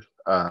desired.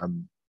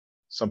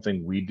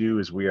 Something we do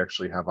is we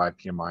actually have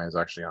IPMI is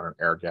actually on an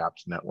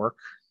air-gapped network.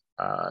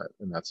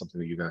 And that's something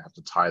that you're going to have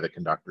to tie the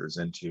conductors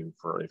into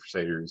for, if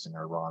say you're using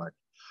ironic.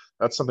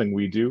 That's something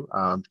we do.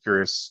 I'm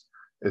curious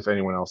if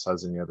anyone else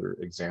has any other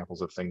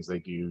examples of things they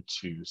do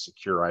to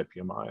secure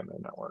IPMI in their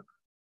network.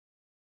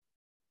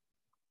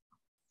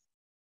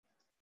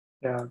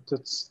 Yeah,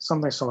 it's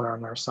something similar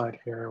on our side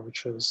here,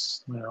 which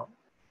is,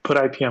 put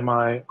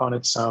IPMI on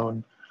its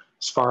own,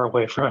 as far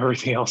away from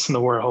everything else in the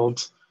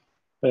world.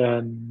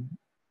 And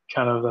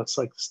kind of that's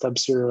like step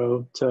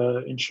 0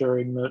 to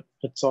ensuring that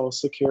it's all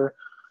secure.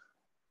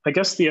 I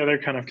guess the other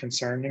kind of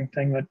concerning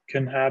thing that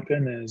can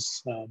happen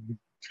is,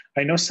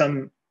 I know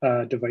some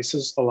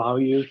devices allow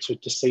you to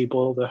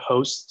disable the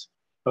host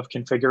of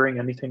configuring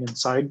anything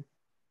inside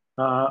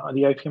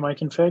the IPMI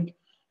config.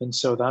 And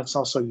so that's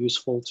also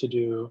useful to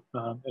do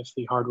if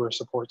the hardware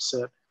supports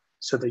it,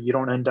 so that you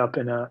don't end up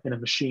in a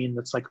machine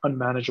that's like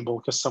unmanageable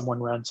because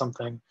someone ran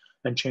something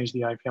and changed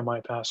the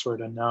IPMI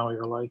password, and now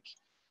you're like,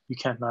 you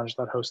can't manage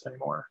that host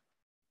anymore.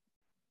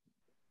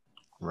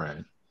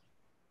 Right.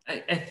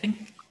 I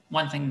think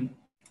one thing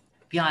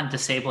beyond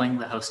disabling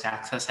the host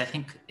access, I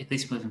think at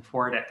least moving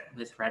forward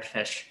with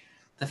Redfish,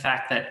 the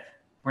fact that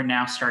we're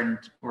now starting,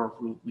 or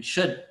we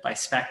should by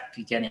spec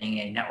be getting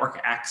a network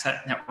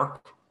access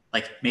network,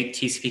 like make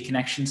TCP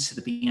connections to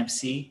the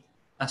BMC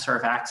sort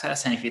of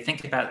access. And if you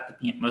think about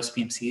most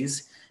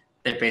BMCs,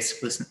 they're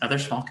basically another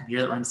small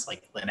computer that runs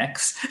like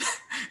Linux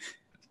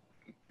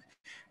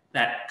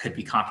that could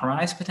be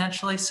compromised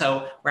potentially.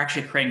 So we're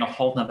actually creating a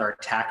whole nother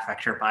attack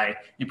vector by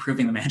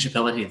improving the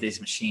manageability of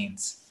these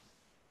machines.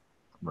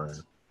 Right.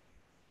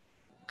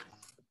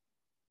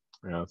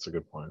 Yeah, that's a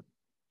good point.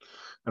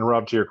 And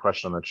Rob, to your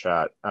question on the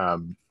chat,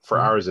 for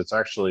ours, it's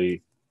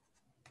actually,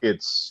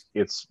 it's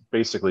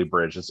basically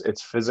bridge.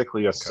 It's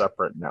physically a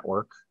separate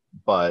network,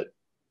 but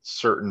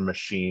certain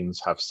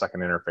machines have second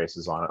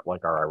interfaces on it,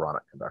 like our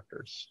ironic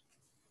conductors.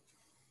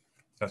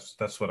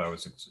 That's what I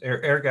was.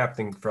 Air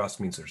gapping for us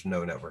means there's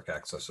no network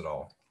access at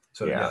all.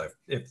 So yeah,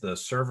 if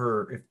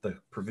the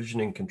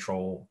provisioning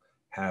control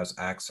has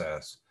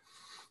access,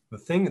 the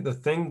thing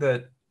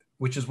that,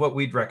 which is what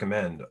we'd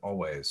recommend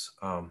always,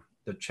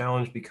 the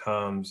challenge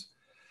becomes,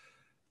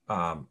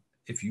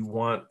 if you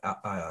want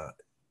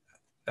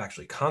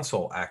actually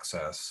console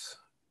access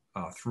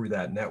through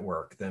that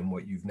network, then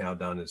what you've now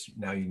done is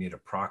now you need a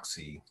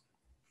proxy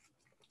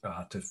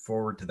to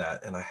forward to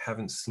that. And I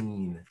haven't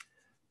seen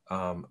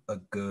a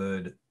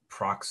good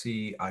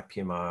proxy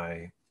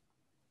IPMI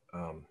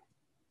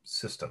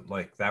system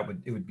like that.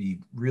 It would be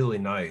really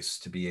nice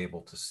to be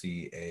able to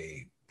see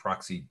a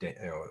proxy,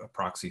 a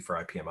proxy for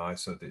IPMI,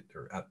 so that,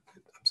 I'm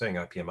saying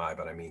IPMI,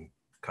 but I mean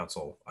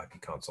console,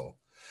 IP console,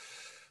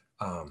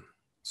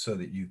 so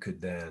that you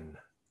could then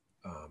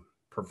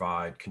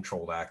provide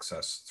controlled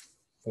access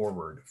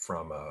forward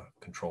from a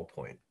control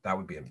point. That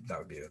would be a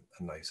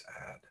nice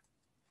add.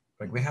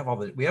 Like we have all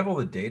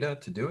the data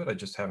to do it. I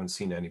just haven't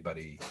seen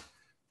anybody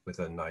with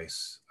a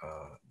nice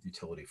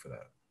utility for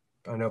that.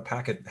 I know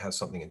Packet has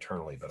something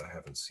internally, but I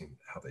haven't seen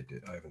how they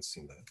did. I haven't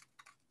seen the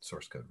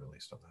source code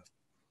released on that.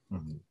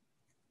 Mm-hmm.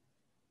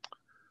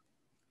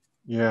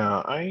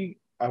 Yeah, I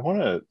want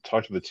to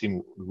talk to the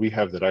team we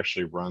have that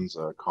actually runs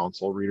a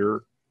console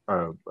reader,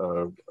 a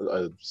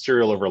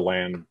serial over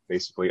LAN,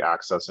 basically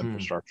access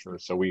infrastructure.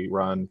 So we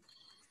run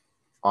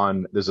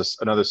on, there's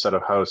another set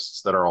of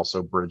hosts that are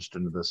also bridged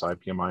into this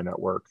IPMI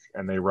network,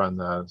 and they run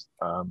a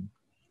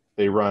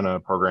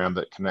program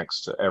that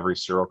connects to every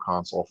serial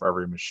console for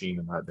every machine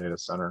in that data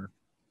center,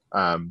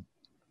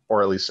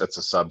 or at least it's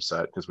a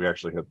subset, because we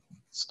actually have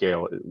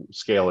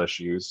scale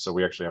issues, so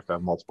we actually have to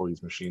have multiple of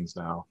these machines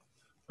now.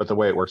 But the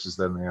way it works is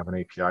then they have an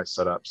API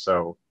set up,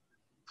 so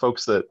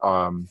folks that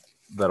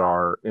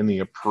are in the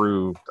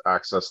approved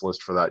access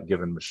list for that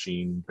given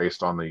machine,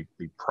 based on the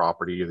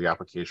property of the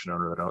application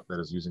owner that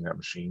is using that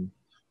machine,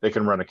 they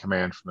can run a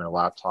command from their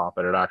laptop,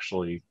 and it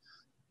actually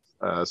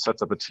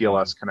sets up a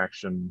TLS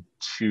connection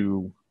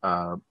to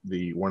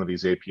one of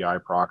these API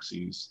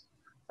proxies.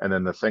 And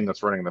then the thing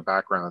that's running in the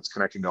background that's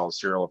connecting to all the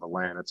serial over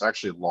LAN, it's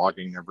actually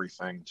logging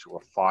everything to a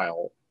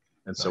file.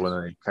 And so when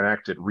they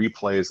connect, it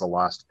replays the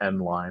last N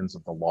lines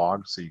of the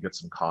log, so you get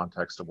some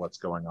context of what's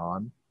going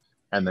on.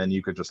 And then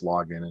you could just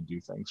log in and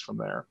do things from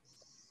there.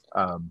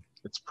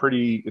 It's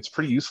pretty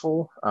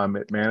useful.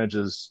 It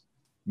manages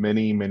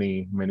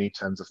many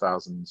tens of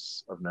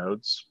thousands of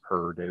nodes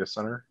per data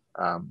center.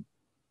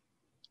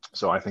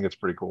 So I think it's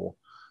pretty cool.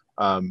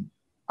 I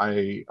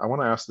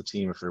want to ask the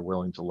team if they're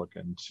willing to look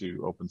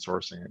into open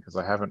sourcing it, because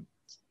I haven't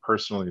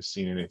personally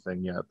seen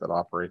anything yet that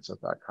operates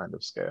at that kind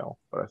of scale,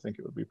 but I think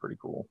it would be pretty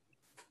cool.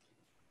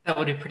 That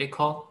would be pretty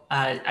cool.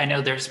 I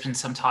know there's been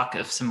some talk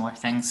of similar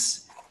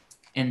things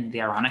in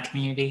the Ironic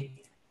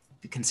community,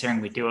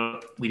 considering we do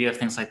have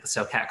things like the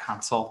SOCAT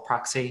console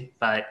proxy,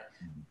 but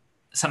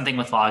something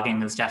with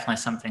logging is definitely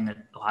something that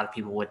a lot of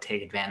people would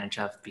take advantage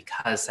of,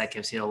 because that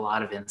gives you a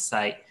lot of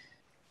insight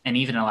and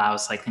even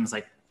allows like things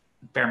like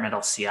bare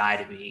metal CI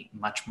to be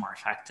much more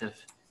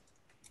effective.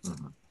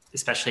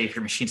 Especially if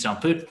your machines don't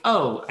boot.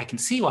 Oh, I can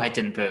see why it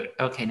didn't boot.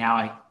 Okay, now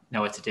I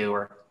know what to do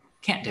or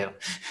can't do.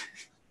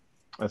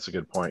 That's a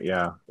good point.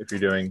 Yeah, if you're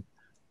doing,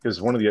 because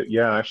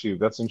actually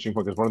that's an interesting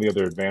point, because one of the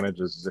other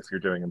advantages is if you're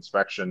doing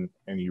inspection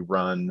and you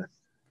run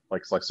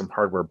like some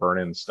hardware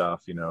burn-in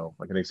stuff,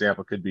 like an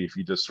example could be if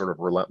you just sort of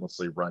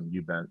relentlessly run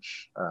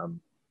ubench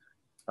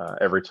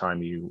every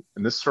time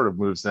and this sort of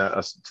moves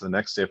us to the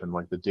next step in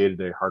like the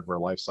day-to-day hardware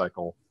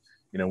lifecycle.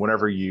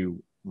 Whenever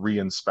you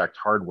re-inspect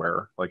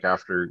hardware, like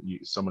after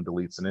someone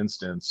deletes an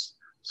instance,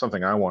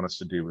 something I want us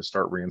to do is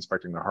start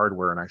re-inspecting the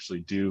hardware and actually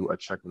do a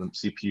check with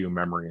CPU,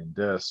 memory, and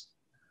disk.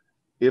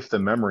 If the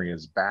memory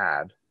is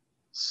bad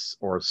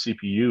or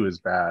CPU is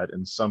bad,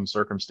 in some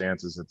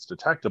circumstances it's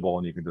detectable,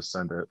 and you can just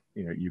send it.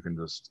 You can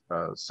just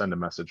send a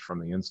message from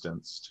the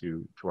instance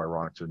to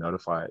Ironic to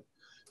notify it.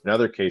 In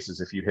other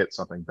cases, if you hit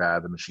something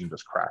bad, the machine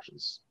just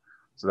crashes.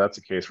 So that's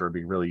a case where it'd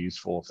be really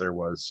useful if there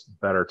was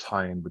better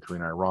tie-in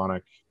between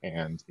Ironic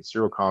and a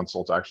serial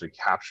console to actually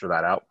capture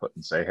that output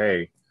and say,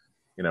 hey,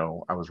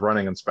 I was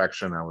running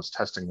inspection, I was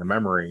testing the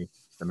memory,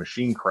 the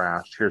machine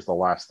crashed, here's the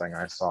last thing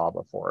I saw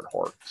before it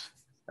horked.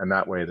 And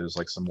that way there's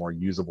like some more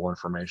usable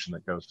information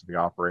that goes to the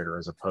operator,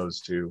 as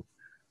opposed to,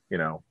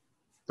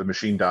 the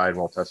machine died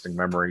while testing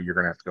memory, you're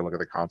going to have to go look at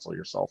the console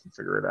yourself and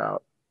figure it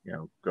out,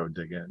 go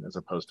dig in, as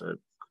opposed to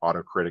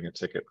auto creating a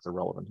ticket with the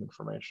relevant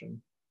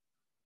information.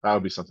 That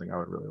would be something I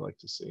would really like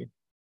to see.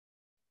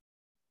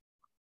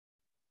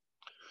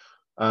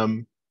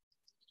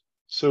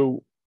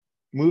 So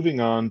moving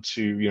on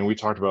to, we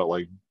talked about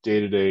like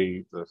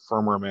day-to-day, the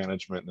firmware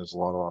management, and there's a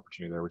lot of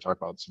opportunity there. We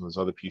talked about some of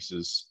those other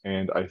pieces,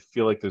 and I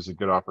feel like there's a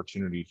good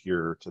opportunity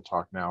here to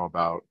talk now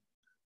about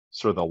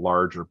sort of the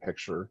larger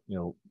picture.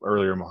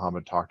 Earlier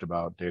Mohammed talked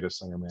about data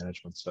center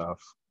management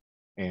stuff,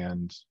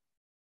 and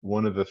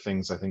one of the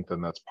things I think then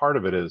that's part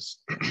of it is,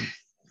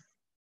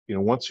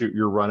 once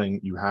you're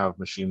running, you have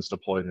machines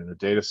deployed in a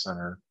data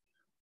center,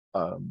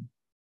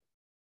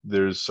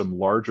 there's some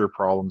larger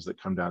problems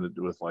that come down to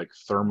do with like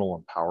thermal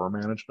and power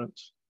management.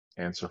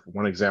 And so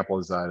one example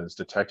is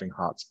detecting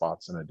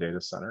hotspots in a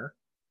data center.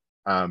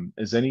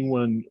 Is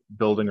anyone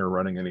building or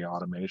running any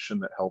automation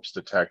that helps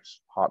detect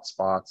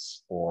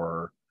hotspots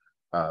or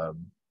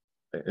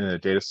in a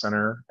data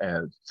center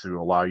and to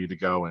allow you to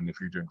go, and if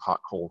you're doing hot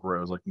cold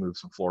rows, like move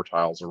some floor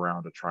tiles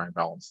around to try and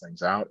balance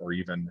things out? Or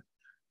even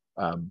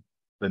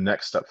the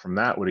next step from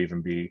that would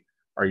even be,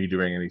 are you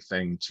doing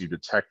anything to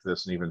detect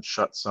this and even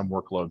shut some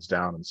workloads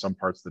down in some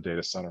parts of the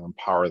data center and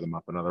power them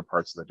up in other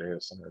parts of the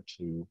data center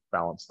to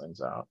balance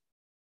things out?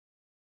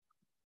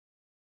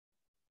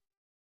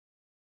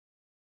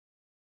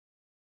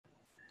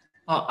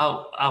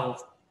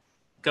 I'll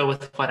go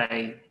with what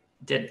I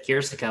did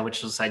years ago,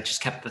 which was I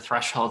just kept the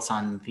thresholds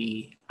on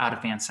the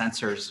out-of-band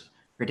sensors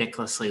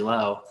ridiculously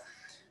low.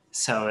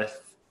 So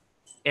if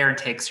air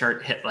intakes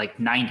hit like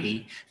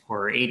 90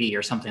 or 80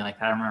 or something like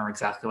that, I don't remember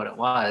exactly what it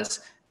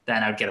was,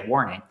 then I would get a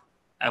warning.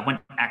 I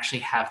wouldn't actually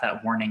have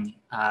that warning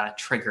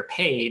trigger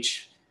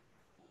page,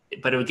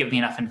 but it would give me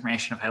enough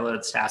information if I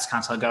loaded the stats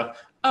console and go,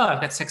 oh,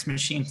 I've got 6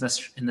 machines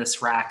in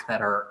this rack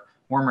that are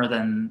warmer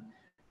than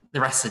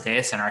the rest of the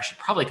data center. I should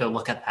probably go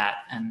look at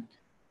that and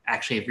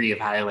actually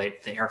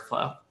reevaluate the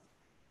airflow.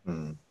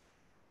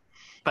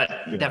 But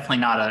definitely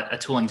not a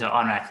tooling to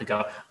automatically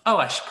go, oh,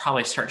 I should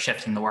probably start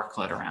shifting the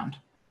workload around.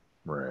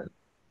 Right.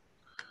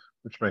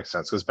 Which makes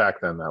sense, because back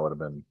then that would have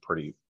been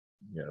pretty,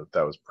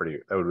 that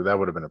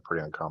would have been a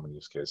pretty uncommon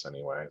use case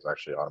anyway, is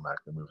actually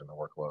automatically moving the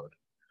workload.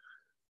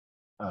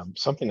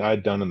 Something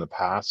I'd done in the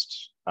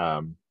past,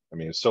 I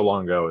mean, it's so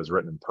long ago, is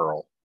written in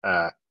Perl.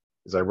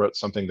 Is I wrote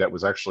something that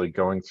was actually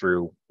going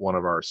through one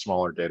of our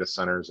smaller data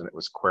centers, and it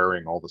was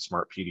querying all the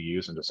smart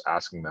PDUs and just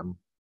asking them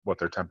what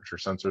their temperature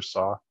sensors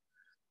saw.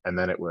 And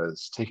then it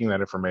was taking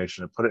that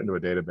information and put it into a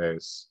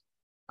database,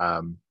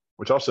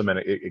 which also meant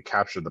it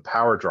captured the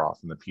power draw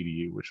from the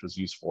PDU, which was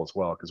useful as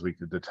well, because we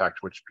could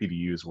detect which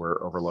PDUs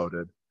were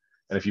overloaded.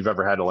 And if you've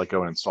ever had to like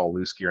go and install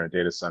loose gear in a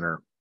data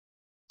center,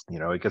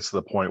 it gets to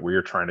the point where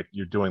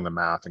you're doing the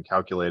math and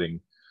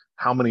calculating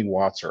how many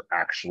watts are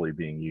actually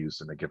being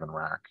used in a given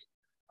rack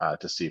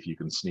to see if you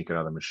can sneak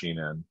another machine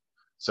in.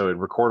 So it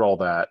record all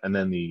that, and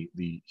then the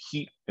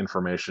heat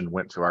information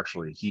went to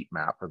actually a heat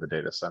map for the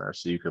data center.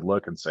 So you could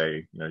look and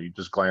say, you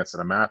just glance at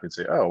a map and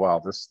say, oh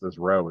wow, this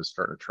row is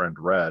starting to trend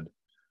red.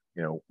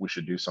 We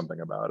should do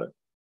something about it.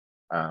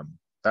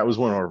 That was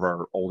one of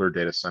our older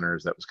data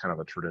centers that was kind of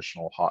a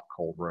traditional hot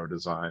cold row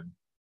design.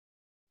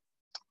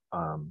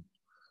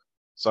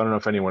 So I don't know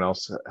if anyone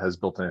else has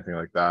built anything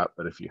like that,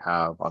 but if you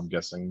have, I'm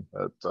guessing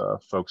that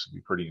folks would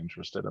be pretty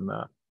interested in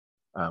that.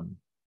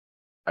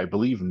 I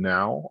believe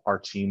now our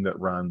team that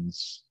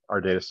runs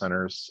our data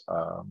centers,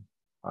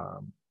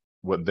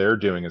 what they're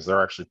doing is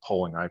they're actually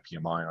pulling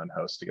IPMI on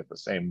host to get the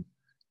same,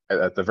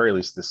 at the very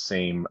least, the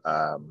same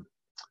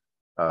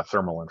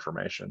thermal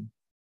information.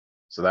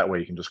 So that way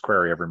you can just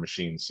query every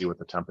machine, see what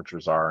the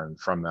temperatures are, and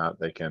from that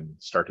they can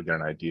start to get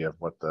an idea of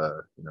what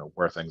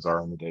where things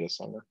are in the data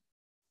center.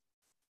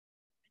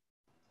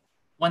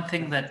 One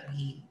thing that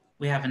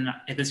we have in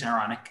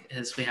Ironic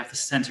is we have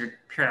the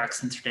periodic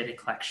sensor data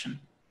collection,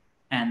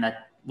 and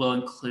that will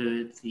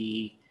include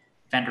the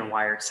vendor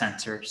wired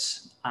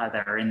sensors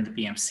that are in the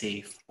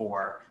BMC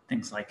for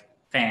things like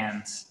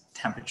fans,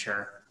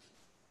 temperature.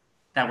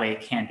 That way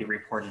it can be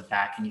reported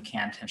back, and you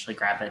can potentially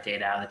grab that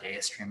data out of the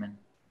data stream and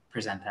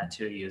present that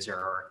to a user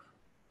or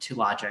to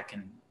Logic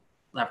and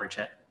leverage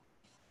it.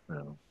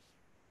 Yeah.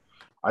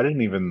 I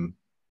didn't even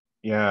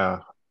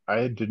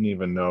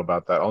know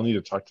about that. I'll need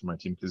to talk to my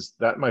team, because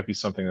that might be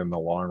something in the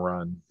long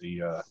run.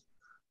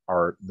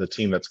 The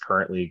team that's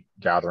currently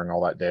gathering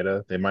all that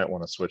data, they might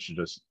want to switch to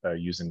just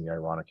using the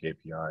Ironic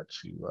API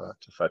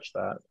to fetch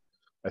that.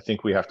 I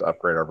think we have to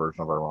upgrade our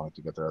version of Ironic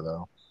to get there,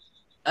 though.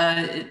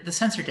 The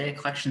sensor data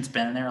collection's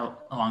been there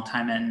a long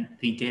time, and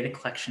the data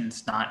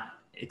collection's not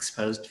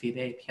exposed via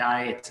the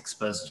API. It's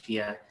exposed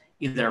via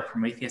either a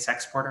Prometheus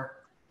exporter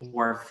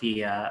or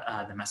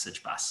via the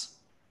message bus.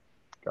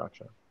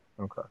 Gotcha.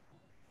 Okay.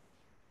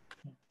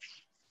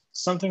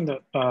 Something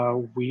that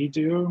we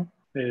do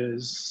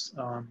is,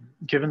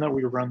 given that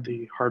we run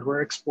the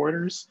hardware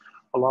exporters,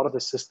 a lot of the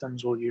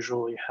systems will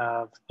usually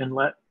have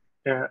inlet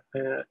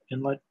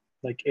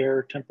like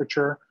air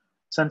temperature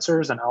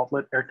sensors and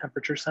outlet air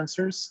temperature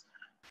sensors.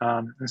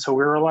 And so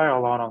we rely a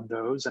lot on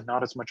those, and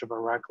not as much of a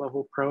rack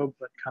level probe,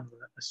 but kind of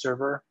a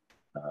server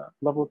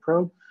level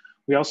probe.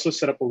 We also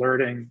set up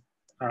alerting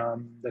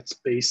that's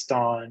based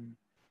on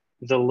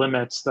the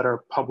limits that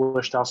are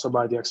published also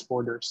by the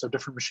exporters. So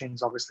different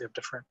machines obviously have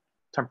different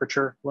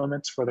temperature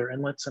limits for their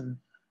inlets and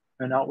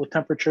outlet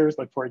temperatures.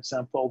 Like for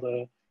example,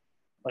 the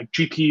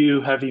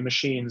GPU heavy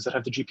machines that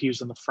have the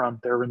GPUs in the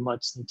front, their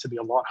inlets need to be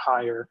a lot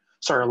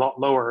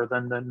lower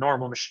than the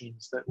normal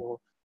machines that will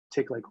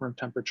take like room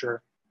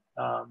temperature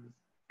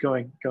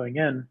going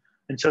in.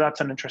 And so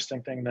that's an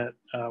interesting thing that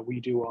we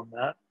do on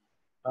that.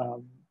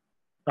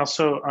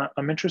 Also,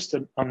 I'm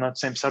interested on that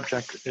same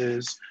subject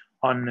is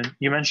on,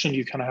 you mentioned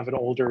you kind of have an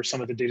older,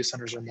 some of the data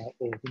centers are more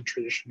old and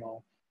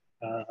traditional,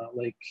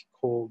 like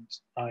cold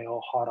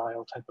aisle, hot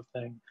aisle type of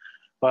thing.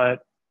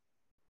 But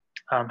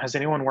has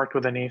anyone worked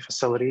with any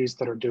facilities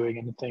that are doing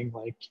anything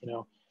like,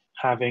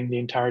 having the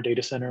entire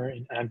data center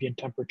in ambient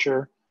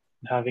temperature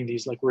and having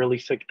these like really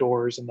thick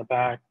doors in the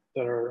back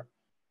that are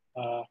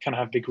kind of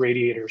have big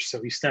radiators.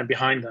 So you stand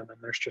behind them and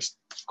there's just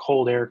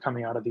cold air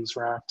coming out of these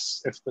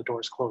racks if the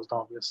door's closed,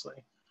 obviously.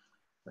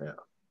 Yeah.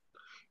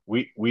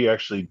 We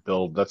actually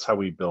build, that's how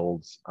we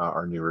build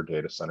our newer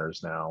data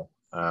centers now.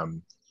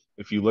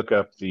 If you look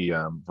up the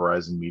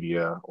Verizon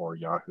Media or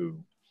Yahoo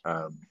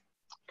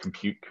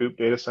Compute Coop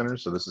data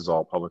centers, so this is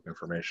all public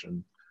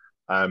information,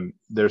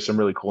 there's some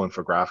really cool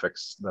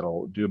infographics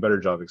that'll do a better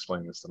job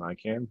explaining this than I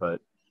can,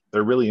 but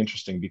they're really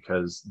interesting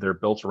because they're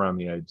built around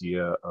the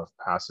idea of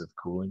passive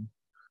cooling.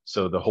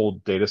 So the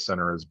whole data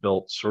center is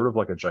built sort of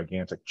like a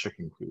gigantic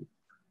chicken coop.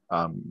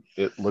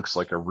 It looks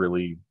like a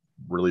really,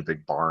 really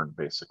big barn,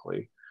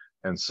 basically.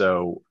 And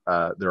so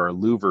there are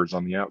louvers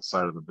on the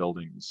outside of the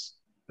buildings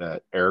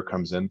that air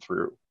comes in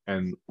through.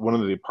 And one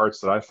of the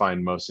parts that I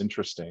find most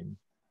interesting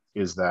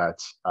is that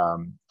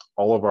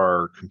all of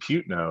our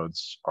compute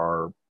nodes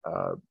are,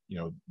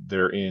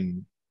 they're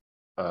in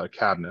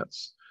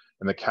cabinets,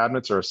 and the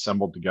cabinets are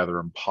assembled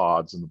together in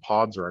pods, and the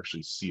pods are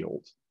actually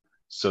sealed.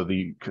 So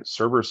the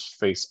servers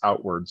face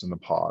outwards in the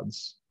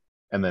pods,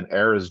 and then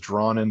air is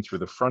drawn in through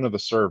the front of the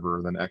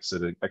server, then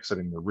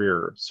exiting the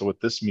rear. So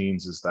what this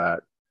means is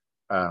that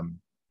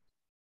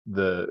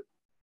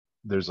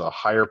there's a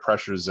higher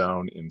pressure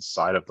zone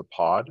inside of the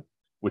pod,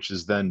 which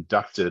is then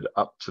ducted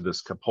up to this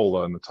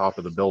cupola in the top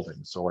of the building.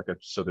 So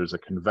there's a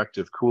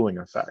convective cooling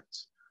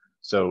effect.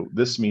 So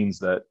this means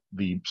that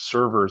the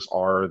servers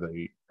are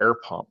the air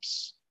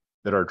pumps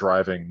that are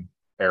driving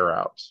air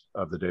out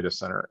of the data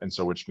center. And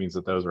so which means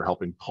that those are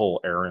helping pull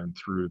air in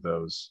through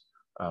those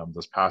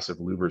passive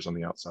louvers on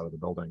the outside of the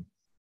building.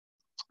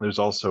 There's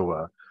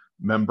also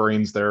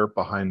membranes there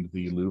behind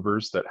the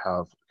louvers that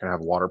can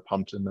have water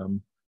pumped in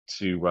them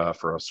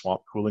for a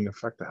swamp cooling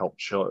effect to help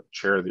chill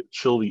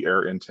the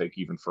air intake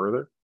even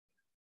further.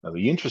 Now,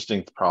 the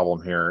interesting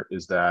problem here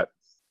is that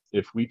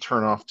if we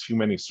turn off too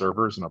many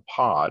servers in a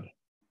pod,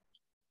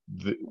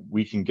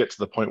 we can get to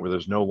the point where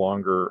there's no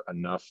longer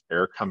enough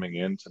air coming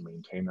in to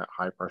maintain that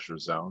high pressure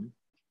zone.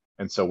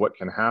 And so what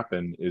can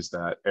happen is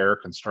that air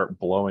can start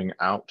blowing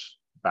out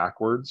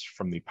backwards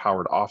from the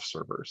powered off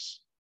servers,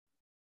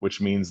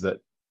 which means that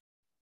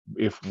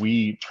if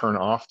we turn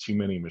off too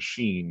many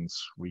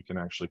machines, we can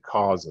actually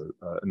cause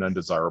an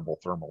undesirable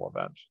thermal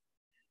event.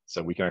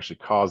 So we can actually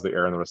cause the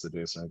air in the rest of the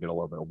data center to get a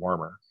little bit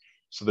warmer.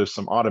 So there's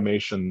some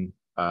automation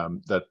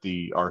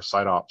that our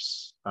site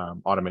ops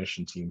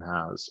automation team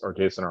has, our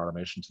data center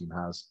automation team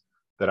has,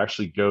 that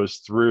actually goes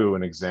through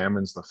and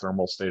examines the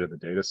thermal state of the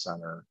data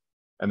center.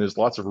 And there's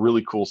lots of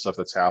really cool stuff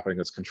that's happening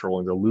that's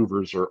controlling. The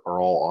louvers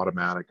are all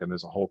automatic, and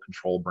there's a whole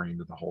control brain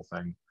to the whole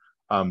thing.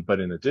 But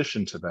in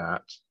addition to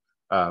that,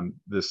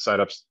 this site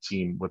ops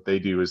team, what they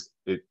do is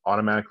it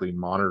automatically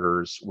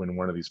monitors when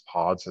one of these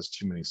pods has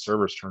too many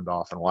servers turned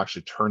off, and will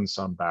actually turn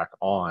some back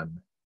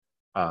on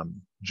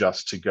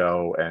just to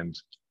go and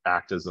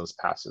act as those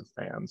passive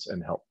fans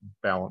and help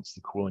balance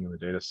the cooling in the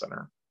data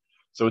center.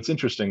 So it's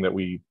interesting that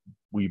we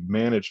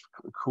manage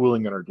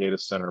cooling in our data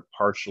center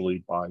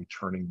partially by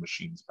turning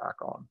machines back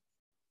on.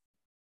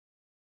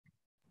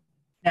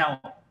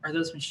 Now, are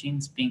those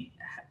machines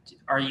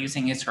are you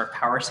using a sort of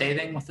power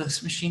saving with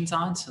those machines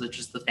on, so that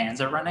just the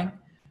fans are running?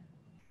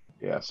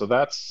 Yeah, so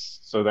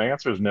the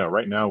answer is no.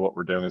 Right now, what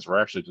we're doing is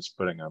we're actually just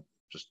putting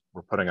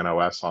an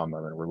OS on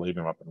them and we're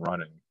leaving them up and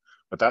running.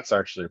 But that's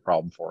actually a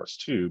problem for us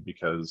too,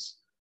 because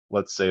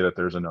let's say that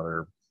there's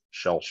another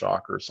shell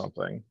shock or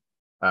something.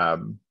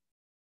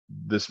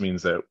 This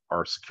means that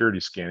our security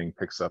scanning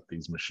picks up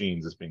these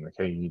machines as being like,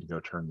 hey, you need to go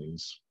turn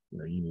these,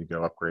 you need to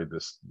go upgrade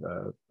this,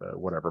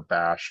 whatever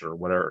bash or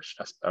whatever,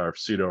 or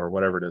sudo or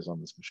whatever it is on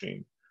this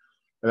machine.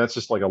 And that's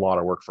just like a lot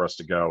of work for us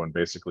to go and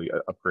basically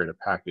upgrade a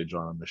package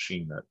on a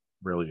machine that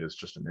really is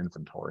just an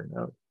inventory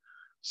node.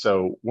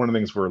 So one of the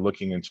things we're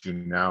looking into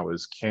now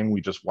is, can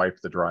we just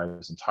wipe the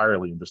drives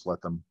entirely and just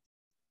let them,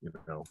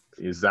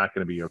 is that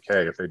going to be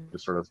okay if they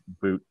just sort of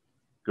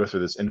go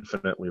through this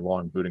infinitely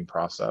long booting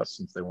process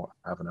since they won't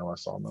have an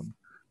OS on them?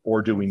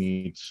 Or do we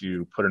need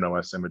to put an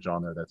OS image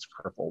on there that's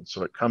crippled?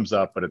 So it comes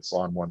up, but it's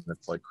on one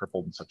that's like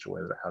crippled in such a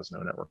way that it has no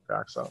network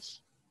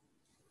access.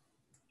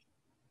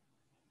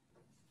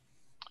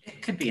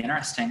 It could be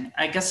interesting.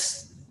 I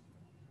guess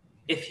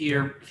if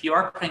you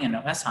are putting an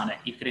OS on it,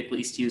 you could at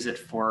least use it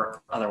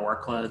for other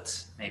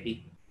workloads,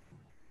 maybe.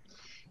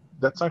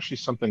 That's actually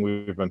something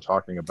we've been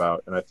talking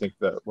about. And I think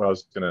that what I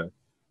was going to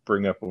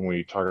bring up when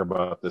we talk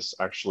about this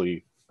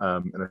actually,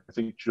 and I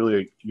think,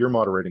 Julia, you're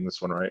moderating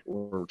this one, right?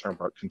 We're talking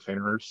about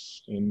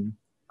containers in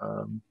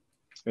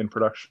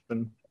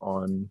production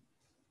on,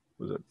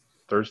 was it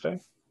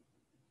Thursday?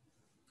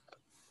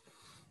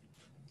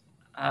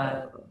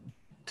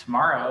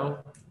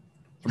 Tomorrow.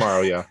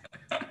 Tomorrow, yeah.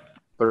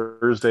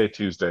 Thursday,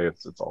 Tuesday,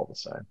 it's all the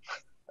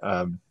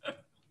same.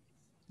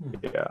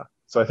 Yeah.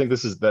 So I think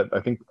this is that. I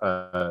think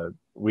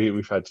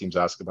we've had teams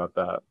ask about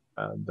that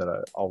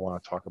I'll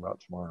want to talk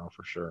about tomorrow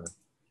for sure.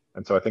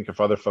 And so I think if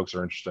other folks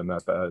are interested in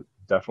that,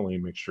 definitely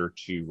make sure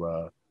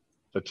to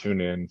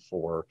tune in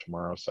for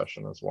tomorrow's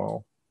session as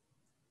well.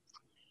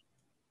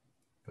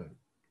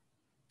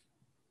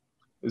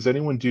 Does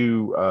anyone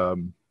do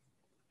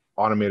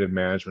automated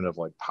management of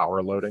like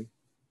power loading?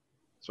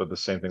 So the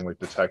same thing, like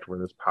detect where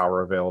there's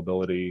power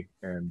availability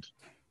and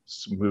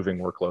moving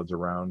workloads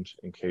around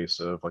in case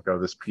of like, oh,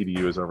 this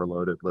PDU is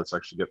overloaded. Let's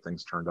actually get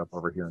things turned up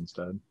over here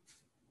instead.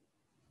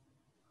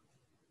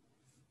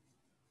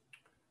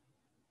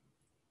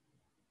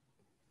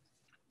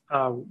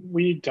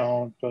 We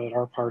don't, but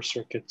our power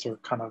circuits are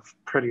kind of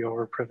pretty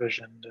over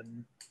provisioned,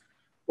 and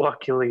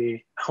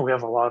luckily we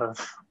have a lot of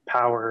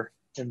power,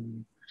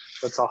 and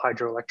that's all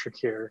hydroelectric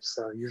here.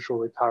 So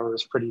usually power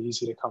is pretty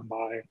easy to come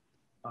by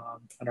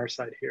on our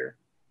side here.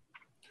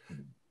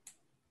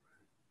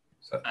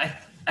 So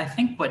I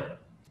think what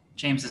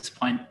James's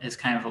point is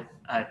kind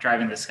of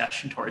driving the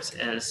discussion towards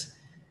is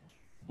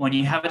when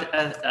you have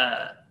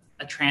a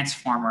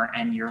transformer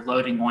and you're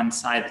loading one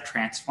side of the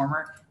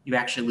transformer, you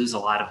actually lose a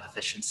lot of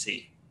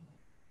efficiency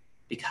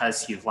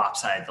because you've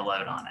lopsided the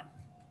load on it.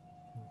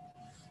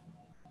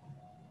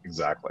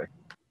 Exactly.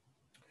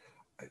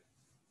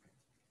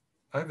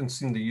 I haven't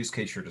seen the use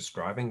case you're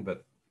describing,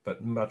 but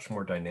much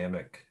more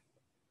dynamic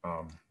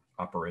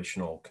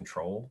operational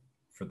control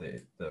for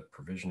the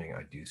provisioning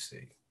I do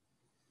see.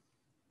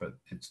 But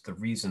it's the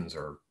reasons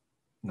are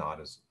not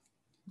as,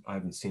 I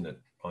haven't seen it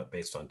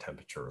based on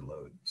temperature or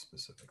load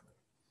specifically.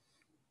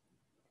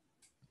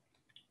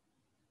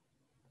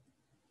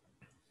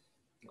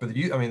 But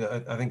I mean,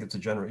 I think it's a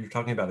general, you're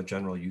talking about a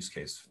general use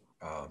case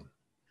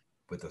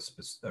with a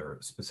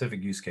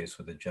specific use case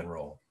with a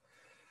general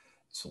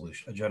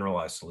solution, a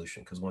generalized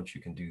solution, because once you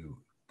can do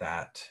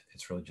that,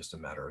 it's really just a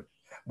matter of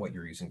what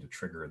you're using to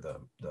trigger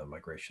the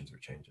migrations or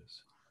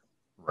changes.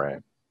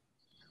 Right.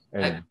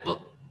 And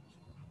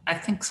I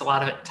think a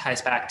lot of it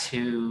ties back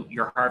to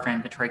your hardware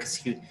inventory,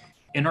 because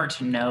in order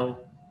to know,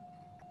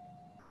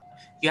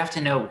 you have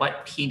to know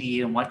what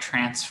PDU and what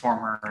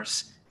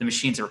transformers the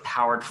machines are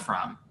powered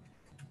from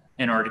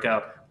in order to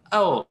go,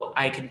 oh,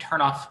 I can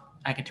turn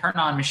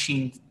on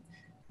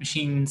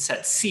machine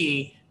set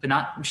C, but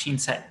not machine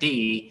set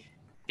D,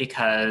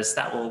 because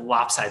that will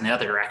lopside in the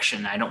other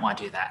direction. I don't want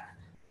to do that.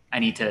 I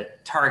need to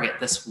target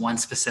this one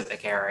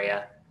specific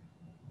area.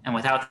 And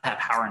without that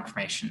power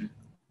information,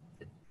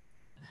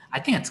 I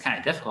think it's kind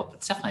of difficult, but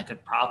it's definitely a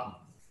good problem.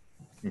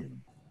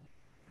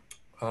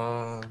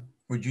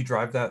 Would you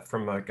drive that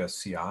from like a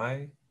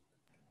CI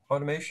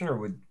automation, or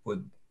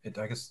would it,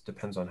 I guess it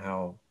depends on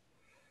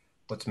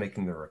what's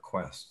making the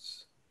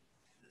requests.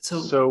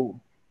 So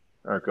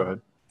all right, go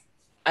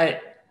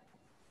ahead.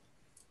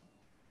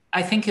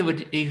 I think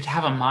you'd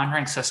have a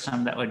monitoring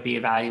system that would be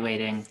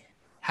evaluating,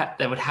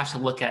 that would have to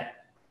look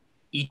at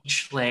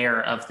each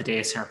layer of the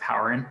data center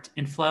power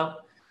inflow.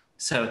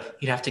 So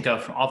you'd have to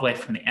go all the way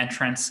from the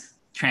entrance,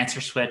 transfer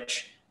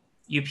switch,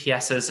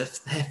 UPSs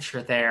if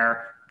you're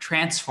there,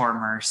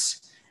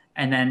 transformers,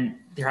 and then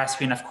there has to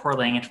be enough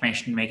correlating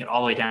information to make it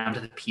all the way down to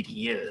the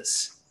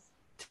PDUs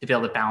to be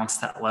able to balance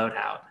that load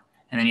out.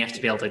 And then you have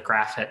to be able to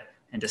graph it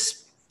and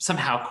just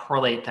somehow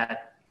correlate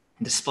that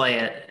and display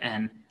it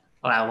and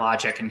allow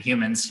logic and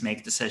humans to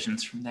make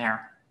decisions from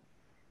there.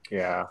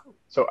 Yeah.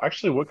 So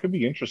actually what could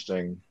be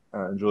interesting,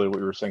 and Julia, what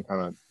you were saying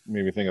kind of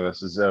made me think of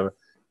this, is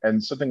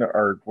and something that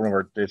one of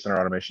our data center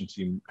automation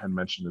team had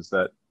mentioned is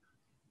that,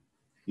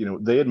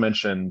 they had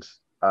mentioned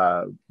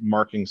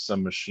marking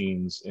some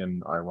machines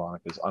in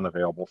Ironic as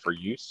unavailable for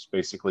use,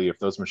 basically if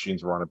those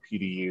machines were on a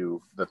PDU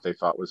that they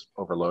thought was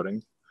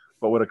overloading.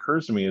 But what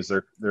occurs to me is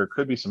there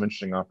could be some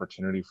interesting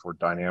opportunity for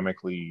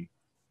dynamically,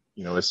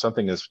 as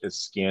something is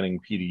scanning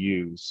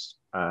PDUs,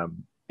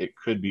 it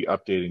could be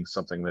updating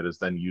something that is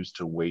then used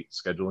to weight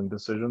scheduling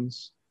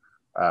decisions,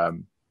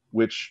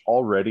 which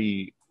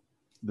already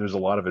there's a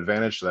lot of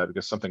advantage to that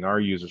because something our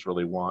users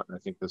really want. And I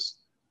think this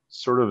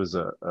sort of is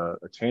a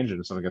tangent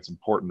of something that's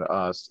important to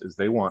us is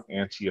they want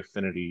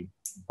anti-affinity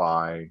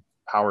by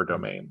power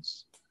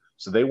domains.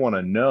 So they want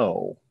to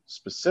know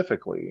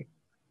specifically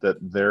that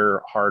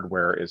their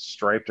hardware is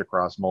striped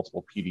across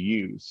multiple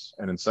PDUs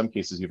and in some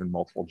cases even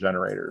multiple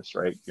generators,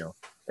 right?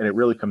 And it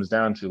really comes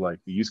down to like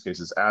the use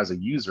cases. As a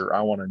user,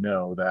 I want to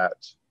know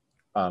that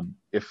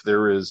if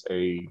there is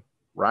a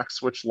rack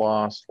switch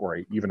loss or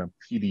even a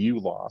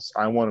PDU loss,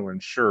 I want to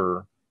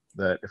ensure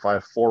that if I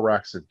have 4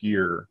 racks of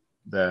gear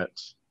that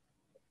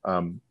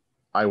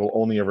I will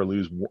only ever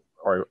lose,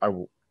 or I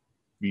will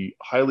be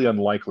highly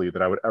unlikely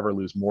that I would ever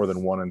lose more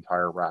than one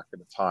entire rack at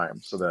a time,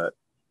 so that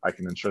I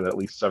can ensure that at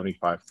least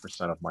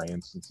 75% of my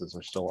instances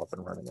are still up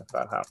and running if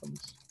that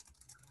happens.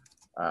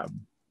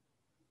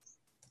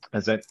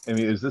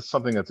 Is this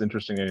something that's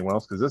interesting to anyone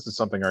else? Because this is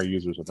something our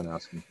users have been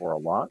asking for a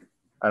lot,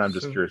 and I'm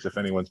just curious if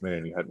anyone's made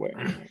any headway.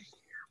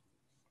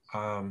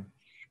 I'll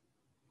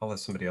let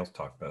somebody else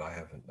talk, but I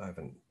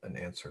haven't an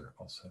answer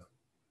also.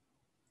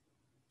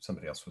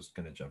 Somebody else was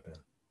going to jump in.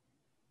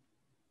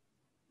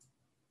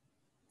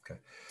 Okay,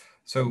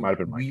 so it might have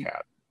been my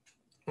cat.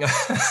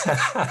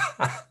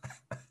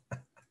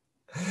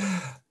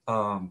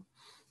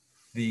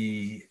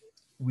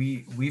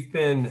 We've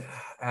been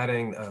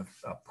adding a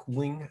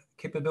pooling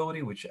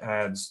capability, which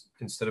adds,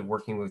 instead of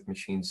working with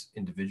machines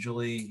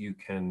individually, you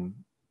can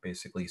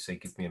basically say,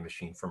 give me a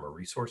machine from a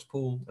resource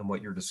pool. And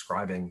what you're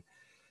describing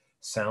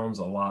sounds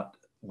a lot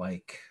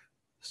like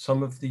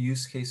some of the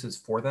use cases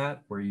for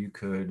that, where you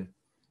could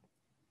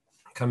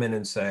come in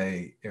and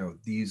say, you know,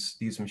 these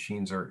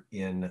machines are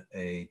in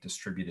a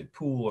distributed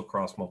pool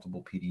across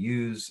multiple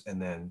PDUs,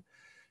 and then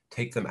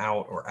take them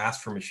out or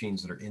ask for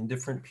machines that are in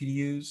different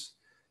PDUs.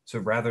 So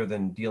rather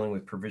than dealing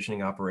with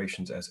provisioning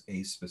operations as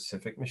a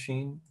specific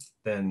machine,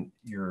 then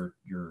you're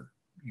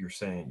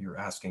saying you're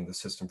asking the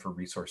system for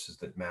resources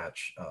that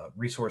match a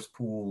resource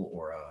pool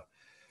or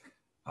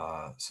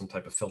some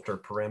type of filter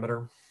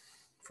parameter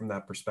from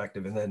that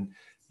perspective. And then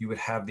you would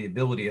have the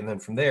ability, and then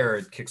from there,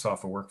 it kicks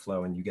off a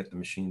workflow and you get the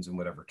machines in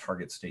whatever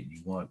target state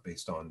you want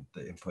based on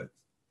the input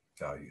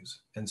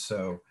values. And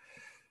so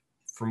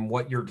from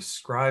what you're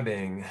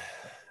describing,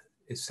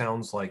 it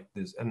sounds like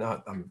this, and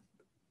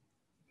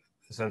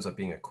this ends up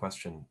being a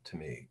question to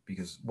me,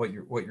 because what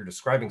you're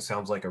describing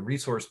sounds like a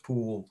resource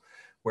pool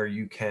where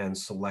you can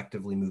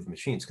selectively move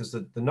machines. Because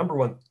the number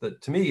one,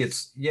 to me,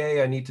 it's,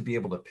 yay, I need to be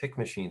able to pick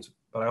machines,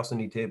 but I also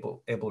need to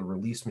able to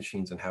release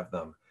machines and have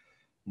them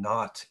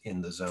not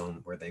in the zone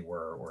where they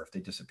were, or if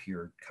they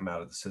disappeared, come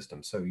out of the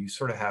system. So you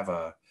sort of have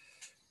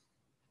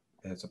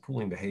it's a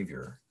pooling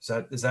behavior.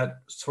 Is that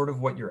sort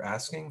of what you're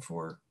asking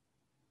for?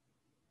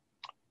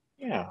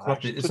 Yeah,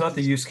 it's not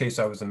the use case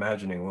I was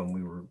imagining when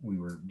we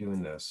were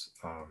doing this,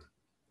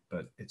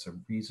 but it's a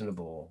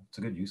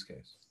good use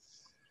case.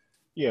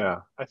 Yeah,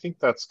 I think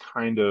that's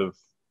kind of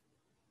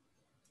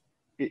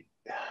it.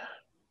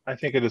 I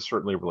think it is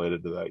certainly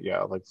related to that.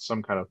 Yeah, like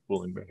some kind of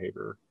pooling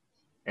behavior,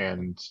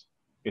 and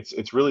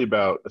it's really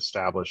about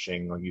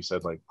establishing, like you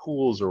said, like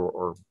pools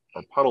or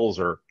puddles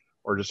or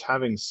just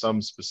having some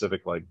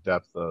specific like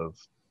depth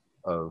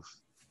of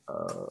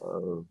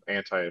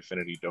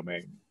anti-affinity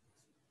domain,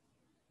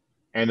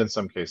 and in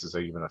some cases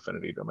even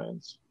affinity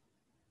domains.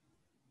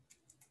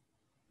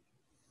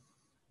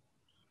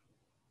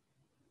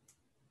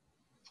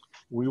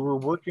 We were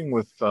working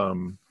with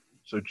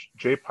so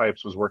J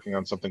Pipes was working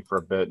on something for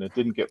a bit, and it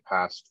didn't get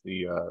past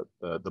the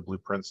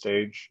blueprint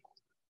stage.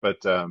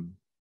 But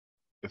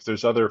if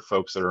there's other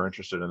folks that are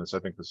interested in this, I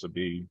think this would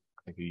be,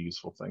 a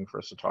useful thing for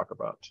us to talk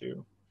about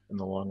too in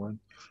the long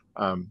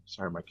run.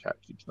 Sorry, my cat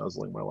keeps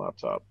nuzzling my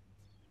laptop.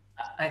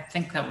 I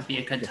think that would be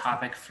a good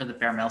topic for the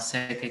bare metal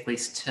sake, at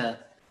least to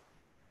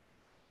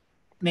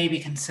maybe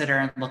consider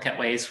and look at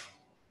ways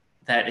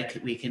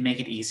that we can make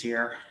it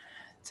easier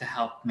to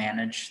help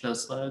manage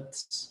those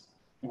loads,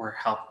 or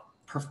help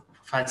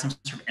provide some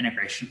sort of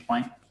integration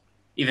point,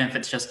 even if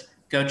it's just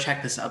go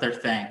check this other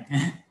thing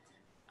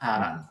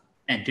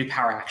and do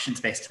power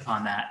actions based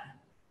upon that.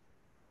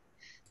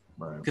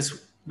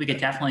 Because we could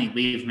definitely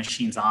leave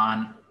machines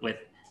on with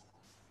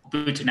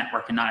boot to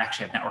network and not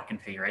actually have network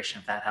configuration,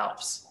 if that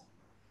helps.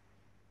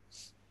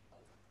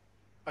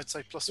 I'd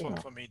say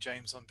 +1 for me,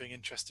 James, on being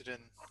interested in,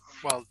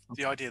 well,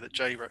 the idea that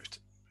Jay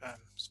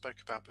spoke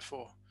about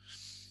before.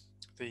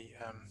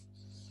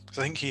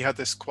 So I think he had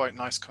this quite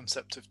nice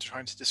concept of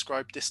trying to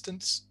describe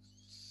distance.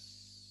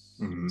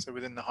 So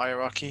within the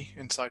hierarchy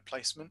inside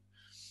placement.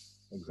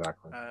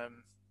 Exactly.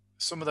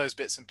 Some of those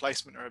bits in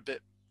placement are a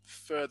bit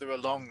further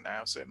along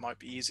now, so it might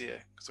be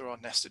easier because there are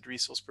nested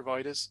resource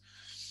providers.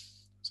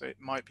 So it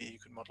might be you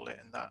could model it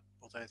in that,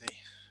 although the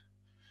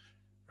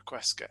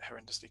requests get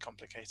horrendously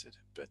complicated.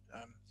 But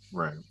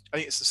right. I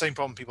think it's the same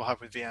problem people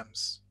have with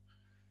VMs,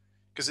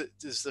 because it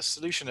is the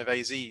solution of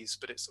AZs,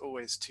 but it's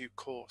always too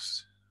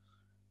coarse.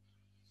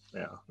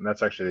 Yeah, and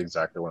that's actually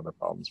exactly one of the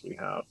problems we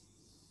have.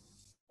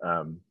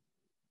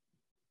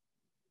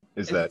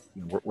 Is that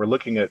we're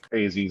looking at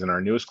AZs in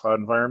our newest cloud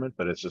environment,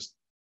 but it's just,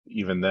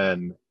 even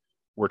then,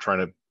 we're trying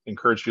to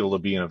encourage people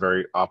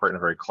to operate in a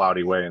very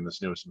cloudy way in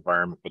this newest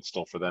environment, but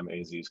still for them,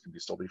 AZs can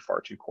still be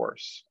far too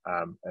coarse.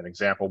 An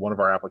example, one of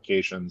our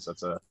applications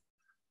that's a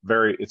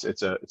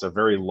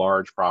very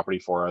large property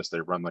for us.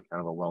 They run like kind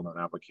of a well-known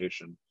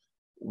application.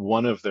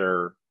 One of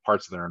their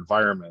parts of their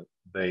environment,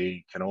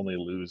 they can only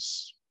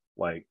lose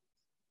like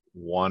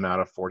 1 out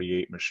of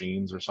 48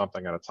 machines or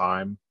something at a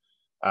time,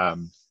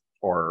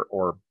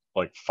 or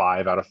like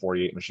 5 out of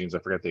 48 machines. I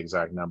forget the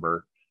exact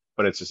number,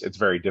 but it's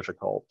very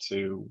difficult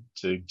to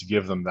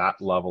give them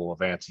that level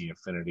of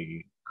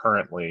anti-affinity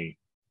currently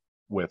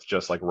with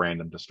just like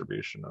random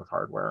distribution of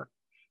hardware.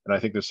 And I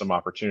think there's some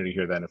opportunity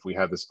here then, if we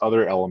have this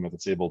other element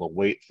that's able to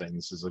weight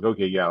things, is like,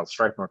 okay, yeah, let's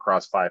strike them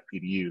across 5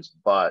 PDUs,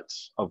 but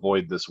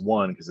avoid this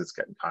one because it's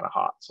getting kind of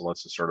hot. So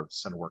let's just sort of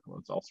send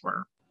workloads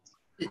elsewhere.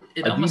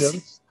 It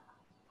almost...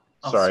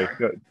 Sorry.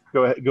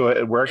 Go ahead.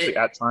 We're actually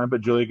at time, but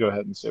Julia, go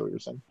ahead and say what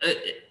you're saying.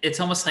 It's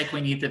almost like we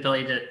need the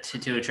ability to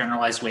do a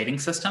generalized weighting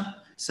system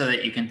so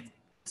that you can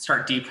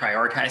start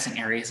deprioritizing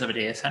areas of a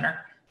data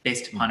center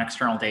based upon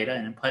external data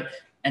and input.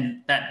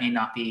 And that may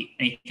not be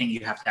anything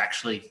you have to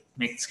actually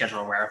make the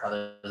scheduler aware of,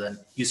 other than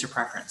user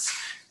preference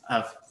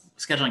of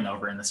scheduling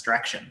over in this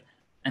direction.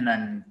 And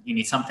then you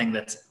need something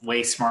that's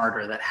way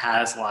smarter, that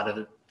has a lot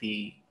of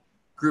the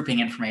grouping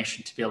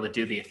information to be able to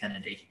do the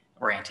affinity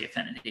or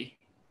anti-affinity.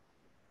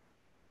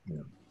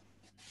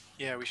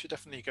 Yeah, we should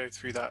definitely go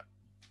through that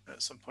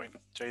at some point,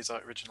 Jay's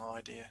original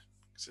idea.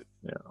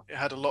 It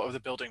had a lot of the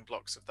building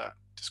blocks of that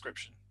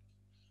description.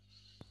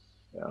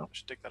 Yeah. I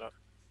should dig that up.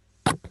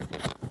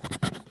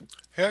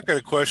 Hey, I got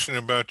a question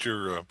about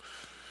your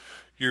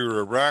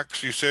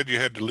racks. You said you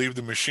had to leave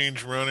the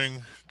machines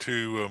running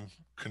to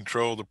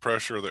control the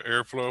pressure of the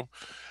airflow.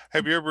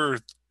 Have you ever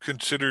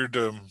considered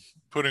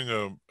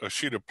putting a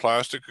sheet of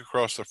plastic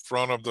across the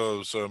front of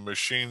those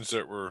machines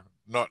that were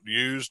not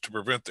used to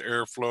prevent the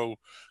airflow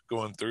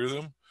going through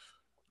them?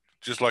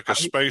 Just like a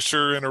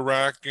spacer in a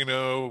rack, you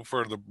know,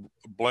 for the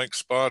blank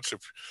spots.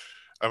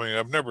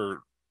 I've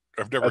never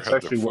That's had the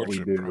actually what we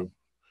fortunate problem. do.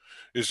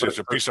 It's just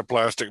a piece of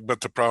plastic,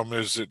 but the problem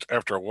is that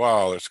after a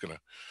while,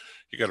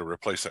 you got to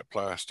replace that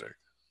plastic.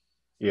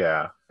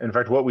 Yeah. In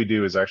fact, what we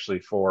do is actually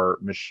for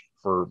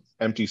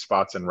empty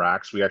spots in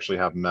racks, we actually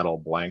have metal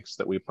blanks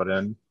that we put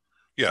in.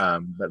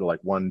 Yeah. That are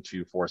like 1,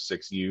 2, 4,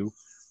 6U.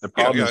 The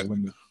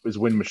problem is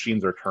when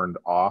machines are turned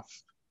off,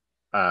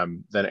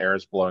 then air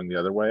is blowing the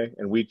other way.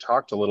 And we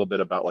talked a little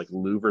bit about like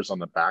louvers on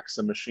the backs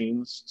of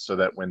machines, so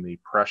that when the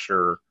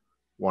pressure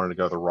wanted to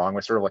go the wrong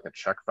way, sort of like a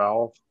check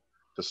valve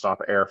to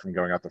stop air from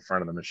going out the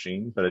front of the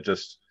machine. But it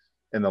just,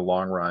 in the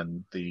long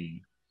run,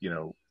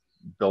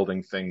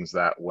 building things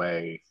that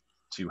way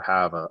to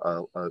have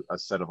a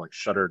set of like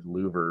shuttered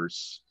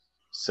louvers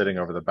sitting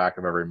over the back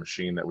of every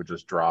machine that would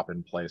just drop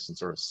in place and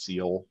sort of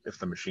seal if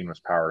the machine was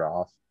powered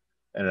off,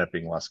 ended up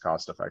being less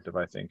cost effective,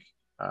 I think,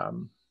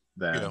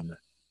 than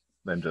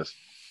just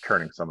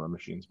turning some of the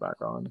machines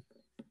back on.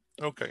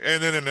 Okay.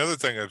 And then another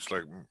thing that's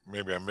like,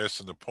 maybe I'm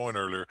missing the point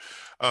earlier.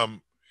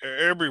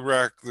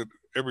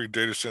 Every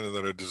data center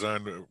that I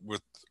designed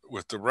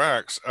with the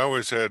racks, I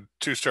always had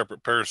 2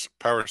 separate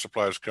power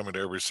supplies coming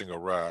to every single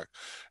rack.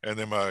 And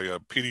then my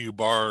PDU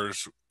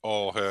bars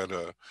all had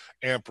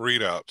amp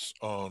readouts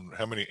on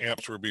how many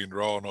amps were being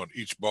drawn on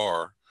each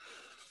bar.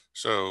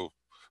 So,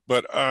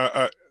 but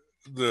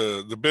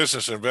the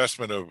business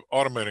investment of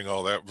automating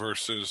all that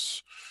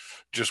versus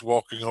just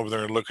walking over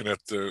there and looking at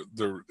the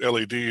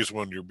LEDs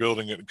when you're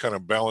building it and kind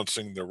of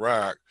balancing the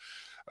rack,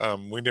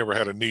 we never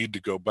had a need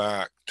to go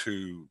back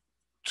to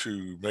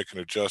make an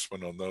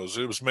adjustment on those.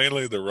 It was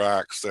mainly the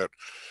racks that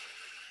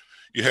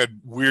you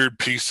had weird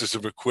pieces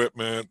of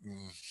equipment,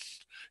 and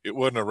it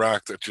wasn't a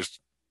rack that just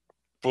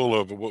full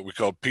of what we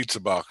call pizza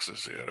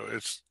boxes. You know,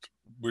 it's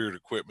weird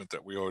equipment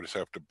that we always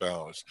have to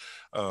balance.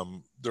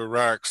 The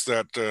racks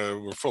that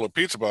were full of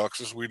pizza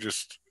boxes, we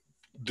just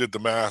did the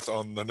math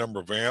on the number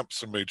of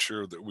amps and made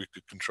sure that we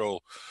could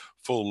control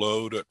full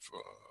load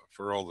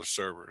for all the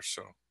servers.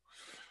 So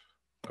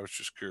I was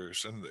just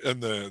curious. And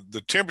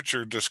the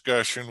temperature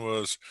discussion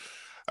was,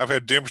 I've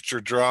had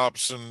temperature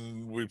drops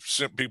and we've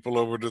sent people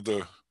over to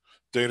the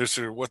data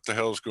center. What the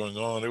hell is going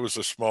on? It was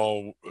a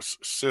small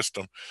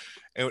system.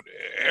 And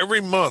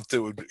every month it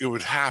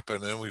would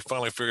happen. And we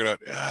finally figured out,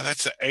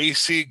 that's the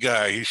AC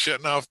guy. He's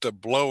shutting off the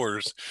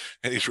blowers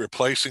and he's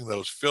replacing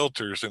those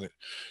filters. And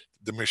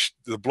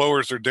the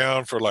blowers are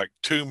down for like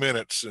 2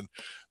 minutes and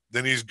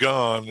then he's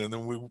gone, and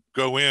then we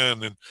go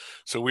in, and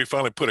so we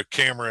finally put a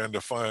camera in to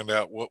find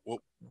out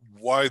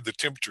why the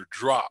temperature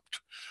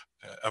dropped.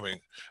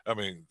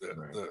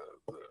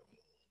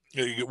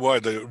 Why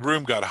the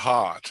room got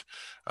hot,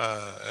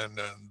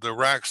 and the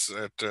racks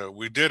that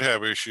we did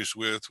have issues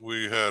with.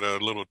 We had a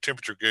little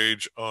temperature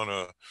gauge on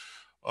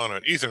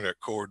an Ethernet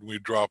cord, and we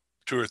dropped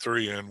 2 or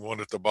 3 in, one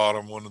at the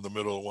bottom, one in the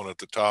middle, one at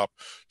the top,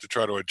 to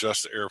try to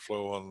adjust the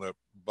airflow on the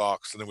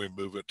box, and then we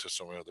move it to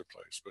some other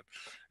place. But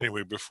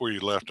anyway, before you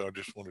left, I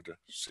just wanted to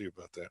see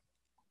about that.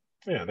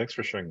 Yeah, thanks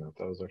for sharing that.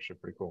 That was actually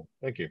pretty cool.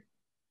 Thank you.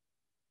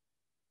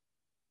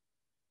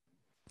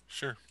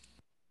 Sure.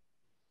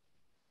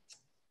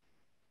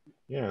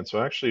 Yeah, and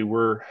so actually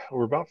we're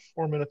about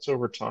 4 minutes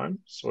over time,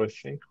 so I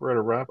think we're at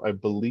a wrap. I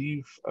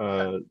believe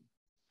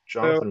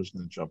Jonathan was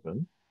going to jump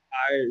in.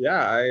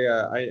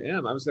 I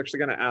am. I was actually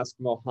going to ask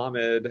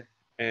Mohammed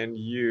and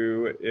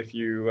you if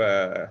you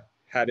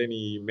had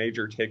any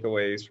major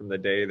takeaways from the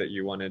day that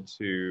you wanted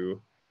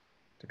to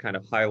kind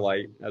of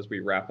highlight as we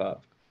wrap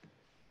up.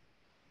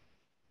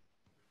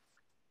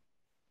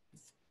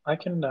 I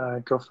can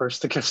go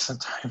first to give some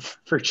time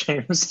for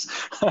James.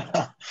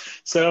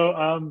 So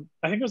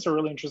I think it was a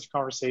really interesting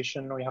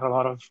conversation. We had a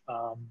lot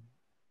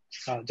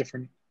of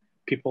different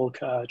people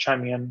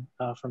chiming in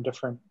from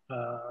different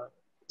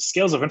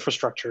scales of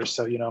infrastructure.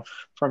 So,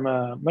 from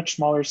a much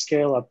smaller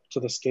scale up to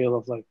the scale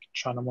of like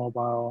China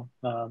Mobile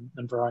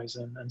and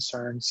Verizon and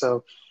CERN.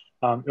 So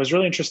it was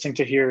really interesting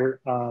to hear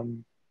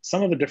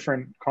some of the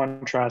different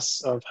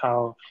contrasts of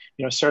how,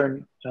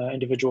 certain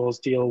individuals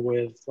deal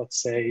with,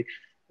 let's say,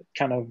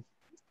 kind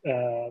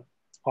of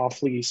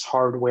off-lease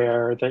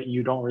hardware that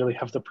you don't really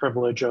have the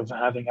privilege of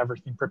having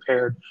everything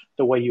prepared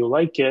the way you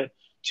like it,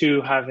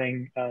 to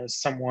having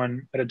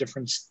someone at a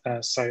different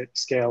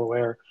scale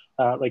where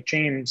like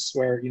James,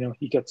 where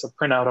he gets a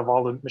printout of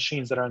all the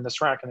machines that are in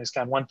this rack and they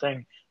scan one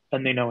thing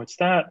and they know it's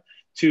that,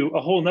 to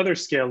a whole nother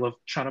scale of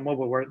China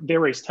Mobile where they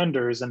raise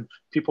tenders and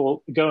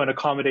people go and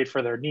accommodate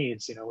for their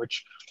needs,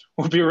 which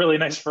would be really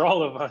nice for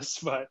all of us.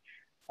 But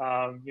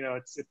You know,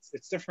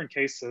 it's different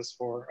cases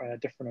for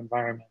different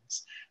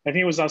environments. I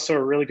think it was also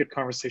a really good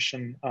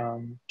conversation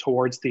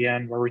towards the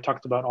end where we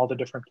talked about all the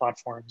different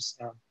platforms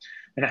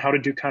and how to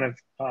do kind of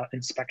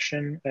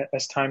inspection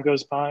as time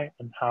goes by,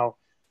 and how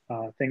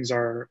things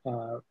are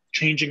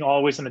changing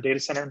always in the data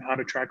center and how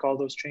to track all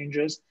those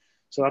changes.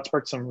 So that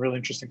sparked some really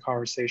interesting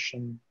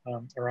conversation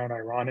around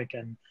Ironic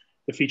and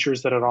the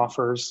features that it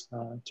offers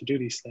to do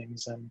these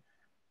things. And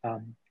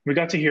we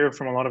got to hear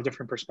from a lot of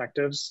different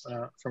perspectives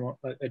from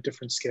a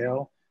different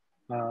scale.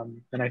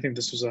 And I think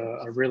this was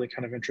a really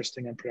kind of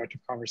interesting and productive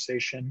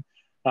conversation.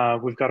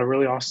 We've got a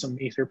really awesome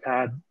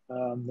Etherpad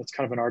that's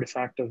kind of an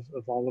artifact of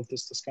all of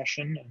this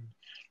discussion. And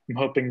I'm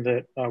hoping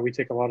that we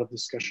take a lot of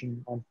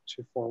discussion on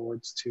to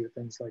forwards to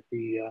things like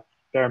the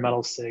bare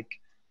metal SIG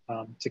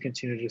to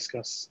continue to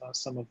discuss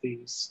some of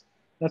these.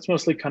 That's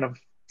mostly kind of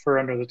for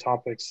under the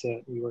topics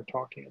that we were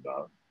talking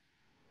about.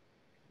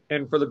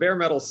 And for the bare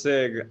metal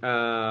SIG,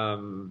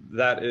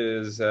 that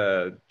is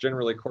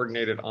generally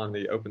coordinated on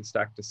the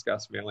OpenStack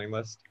Discuss mailing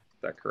list.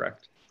 Is that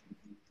correct?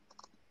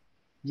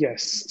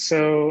 Yes.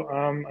 So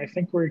I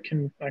think we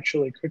can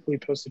actually quickly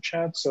post a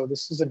chat. So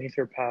this is an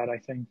Etherpad, I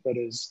think, that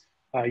is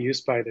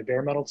used by the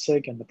bare metal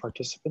SIG and the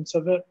participants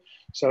of it.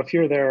 So if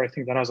you're there, I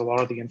think that has a lot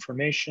of the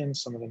information,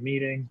 some of the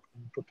meeting,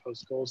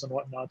 proposed goals and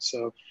whatnot.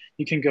 So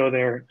you can go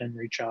there and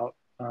reach out,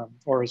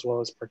 or as well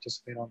as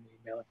participate on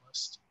the mailing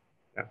list.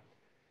 Yeah.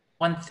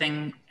 One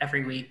thing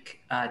every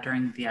week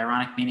during the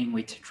Ironic meeting,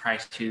 we try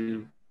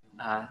to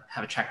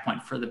have a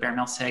checkpoint for the bare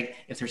metal SIG.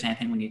 If there's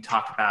anything we need to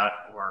talk about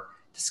or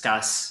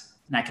discuss,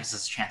 and that gives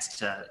us a chance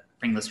to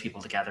bring those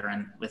people together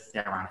and with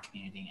the Ironic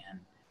community and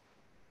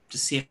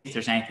just see if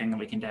there's anything that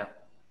we can do.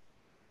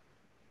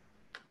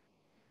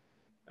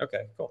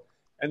 Okay, cool.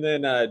 And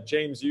then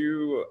James,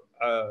 you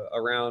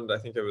around, I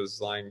think it was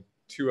line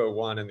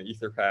 201 in the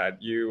Etherpad,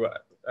 you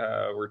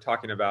were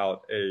talking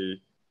about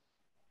a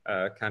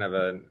kind of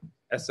an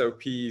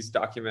SOPs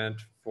document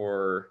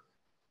for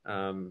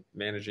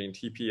managing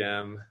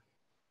TPM.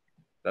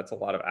 That's a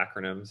lot of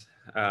acronyms.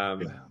 Yeah.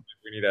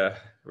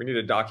 We need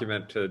a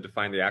document to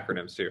define the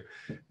acronyms too.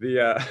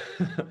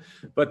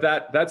 But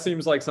that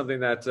seems like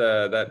something that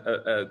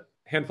a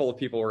handful of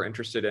people were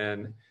interested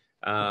in.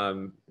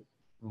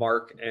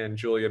 Mark and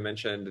Julia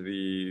mentioned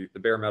the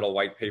bare metal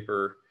white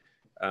paper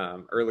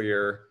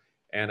earlier,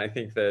 and I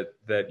think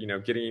that you know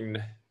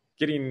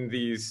getting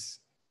these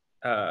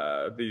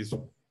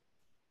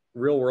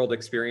real world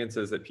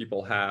experiences that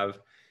people have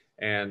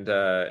and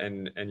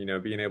you know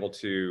being able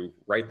to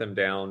write them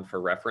down for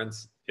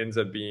reference ends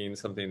up being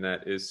something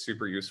that is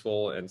super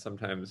useful and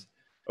sometimes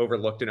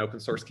overlooked in open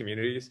source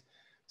communities.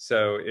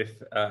 So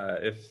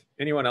if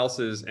anyone else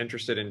is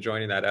interested in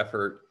joining that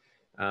effort,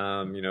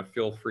 you know,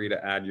 feel free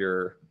to add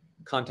your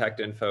contact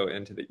info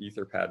into the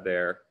Etherpad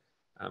there.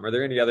 Are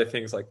there any other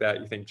things like that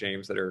you think,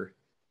 James, that are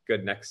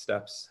good next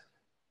steps?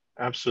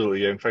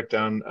 Absolutely. Yeah. In fact,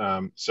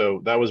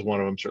 so that was one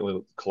of them,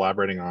 certainly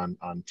collaborating on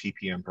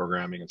TPM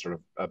programming and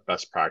sort of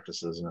best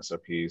practices and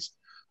SOPs.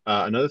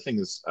 Another thing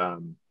is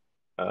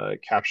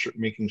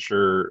making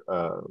sure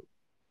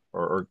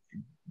or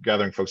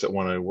gathering folks that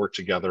want to work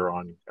together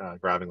on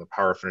grabbing the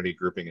power affinity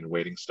grouping and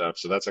weighting stuff.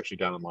 So that's actually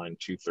down in line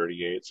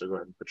 238. So go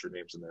ahead and put your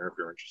names in there if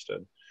you're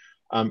interested.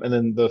 And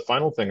then the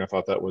final thing I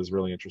thought that was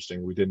really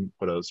interesting, we didn't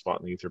put a spot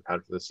in the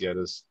Etherpad for this yet,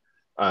 is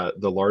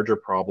the larger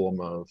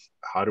problem of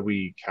how do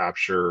we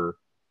capture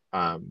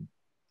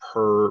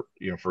for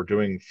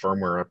doing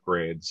firmware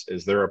upgrades,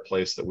 is there a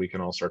place that we can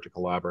all start to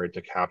collaborate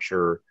to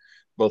capture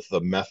both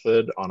the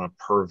method on a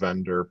per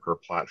vendor, per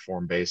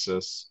platform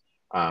basis,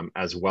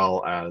 as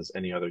well as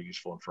any other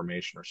useful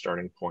information or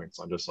starting points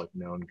on just like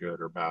known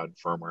good or bad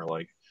firmware,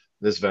 like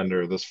this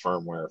vendor, this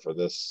firmware for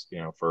this, you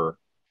know, for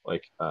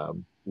like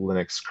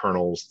Linux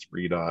kernels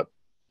 3.10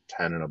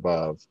 and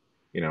above,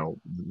 you know,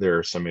 there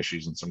are some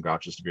issues and some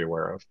gotchas to be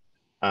aware of.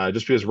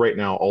 Just because right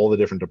now all the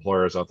different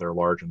deployers out there,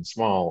 large and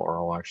small, are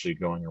all actually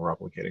going and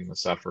replicating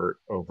this effort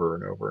over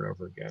and over and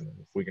over again. And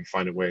if we can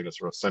find a way to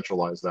sort of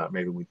centralize that,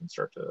 maybe we can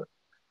start to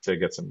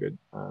get some good,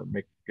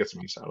 get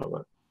some use out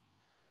of it.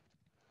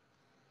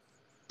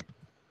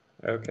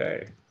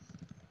 Okay.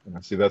 And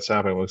I see that's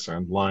happening. It looks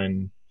on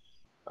line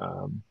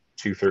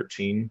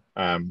 213.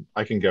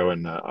 I can go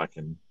and I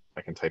can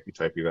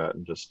typey that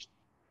and just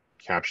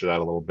capture that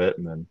a little bit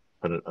and then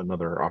put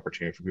another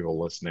opportunity for people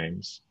to list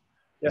names.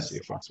 Yes. See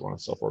if folks want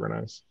to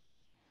self-organize.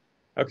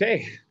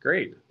 Okay,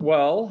 great.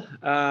 Well,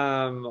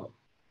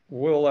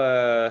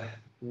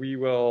 we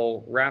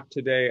will wrap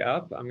today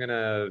up. I'm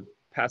gonna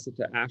pass it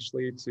to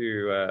Ashley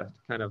to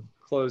kind of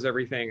close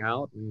everything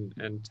out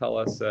and tell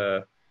us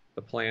the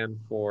plan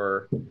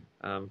for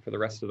the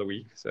rest of the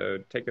week. So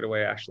take it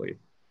away, Ashley.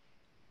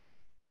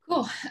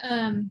 Cool.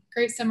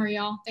 Great summary,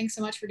 y'all. Thanks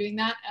so much for doing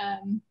that.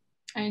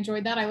 I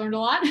enjoyed that. I learned a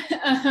lot.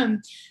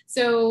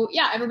 So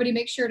yeah, everybody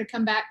make sure to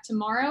come back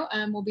tomorrow.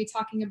 We'll be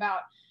talking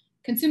about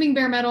consuming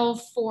bare metal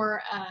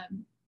for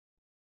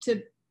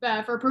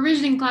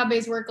provisioning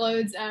cloud-based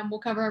workloads. We'll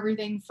cover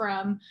everything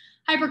from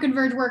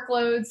hyperconverged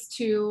workloads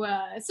to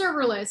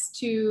serverless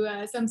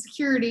to some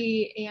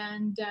security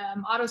and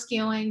auto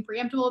scaling,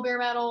 preemptible bare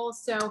metal.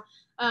 So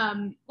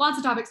lots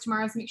of topics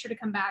tomorrow, so make sure to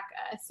come back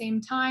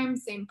same time,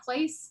 same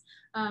place.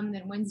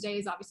 Then Wednesday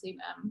is obviously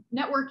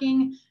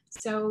networking.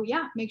 So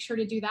yeah, make sure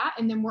to do that.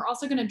 And then we're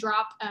also going to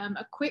drop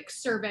a quick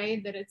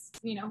survey that it's,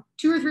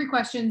 2 or 3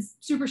 questions,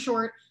 super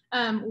short.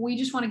 We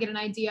just want to get an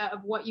idea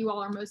of what you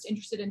all are most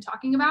interested in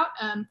talking about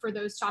for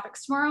those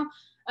topics tomorrow.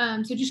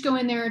 So just go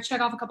in there,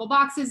 check off a couple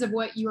boxes of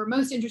what you are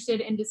most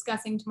interested in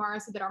discussing tomorrow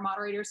so that our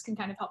moderators can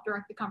kind of help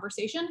direct the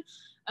conversation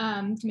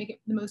to make it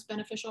the most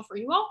beneficial for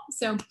you all.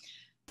 So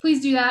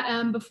please do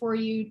that before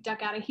you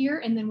duck out of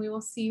here, and then we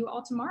will see you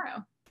all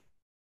tomorrow.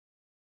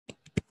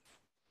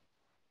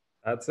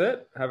 That's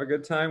it. Have a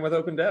good time with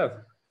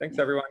OpenDev. Thanks,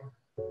 everyone.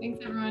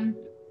 Thanks, everyone.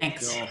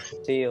 Thanks.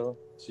 See you.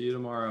 See you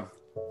tomorrow.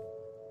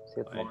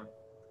 See you tomorrow.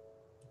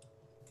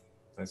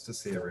 Nice to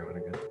see everyone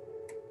again.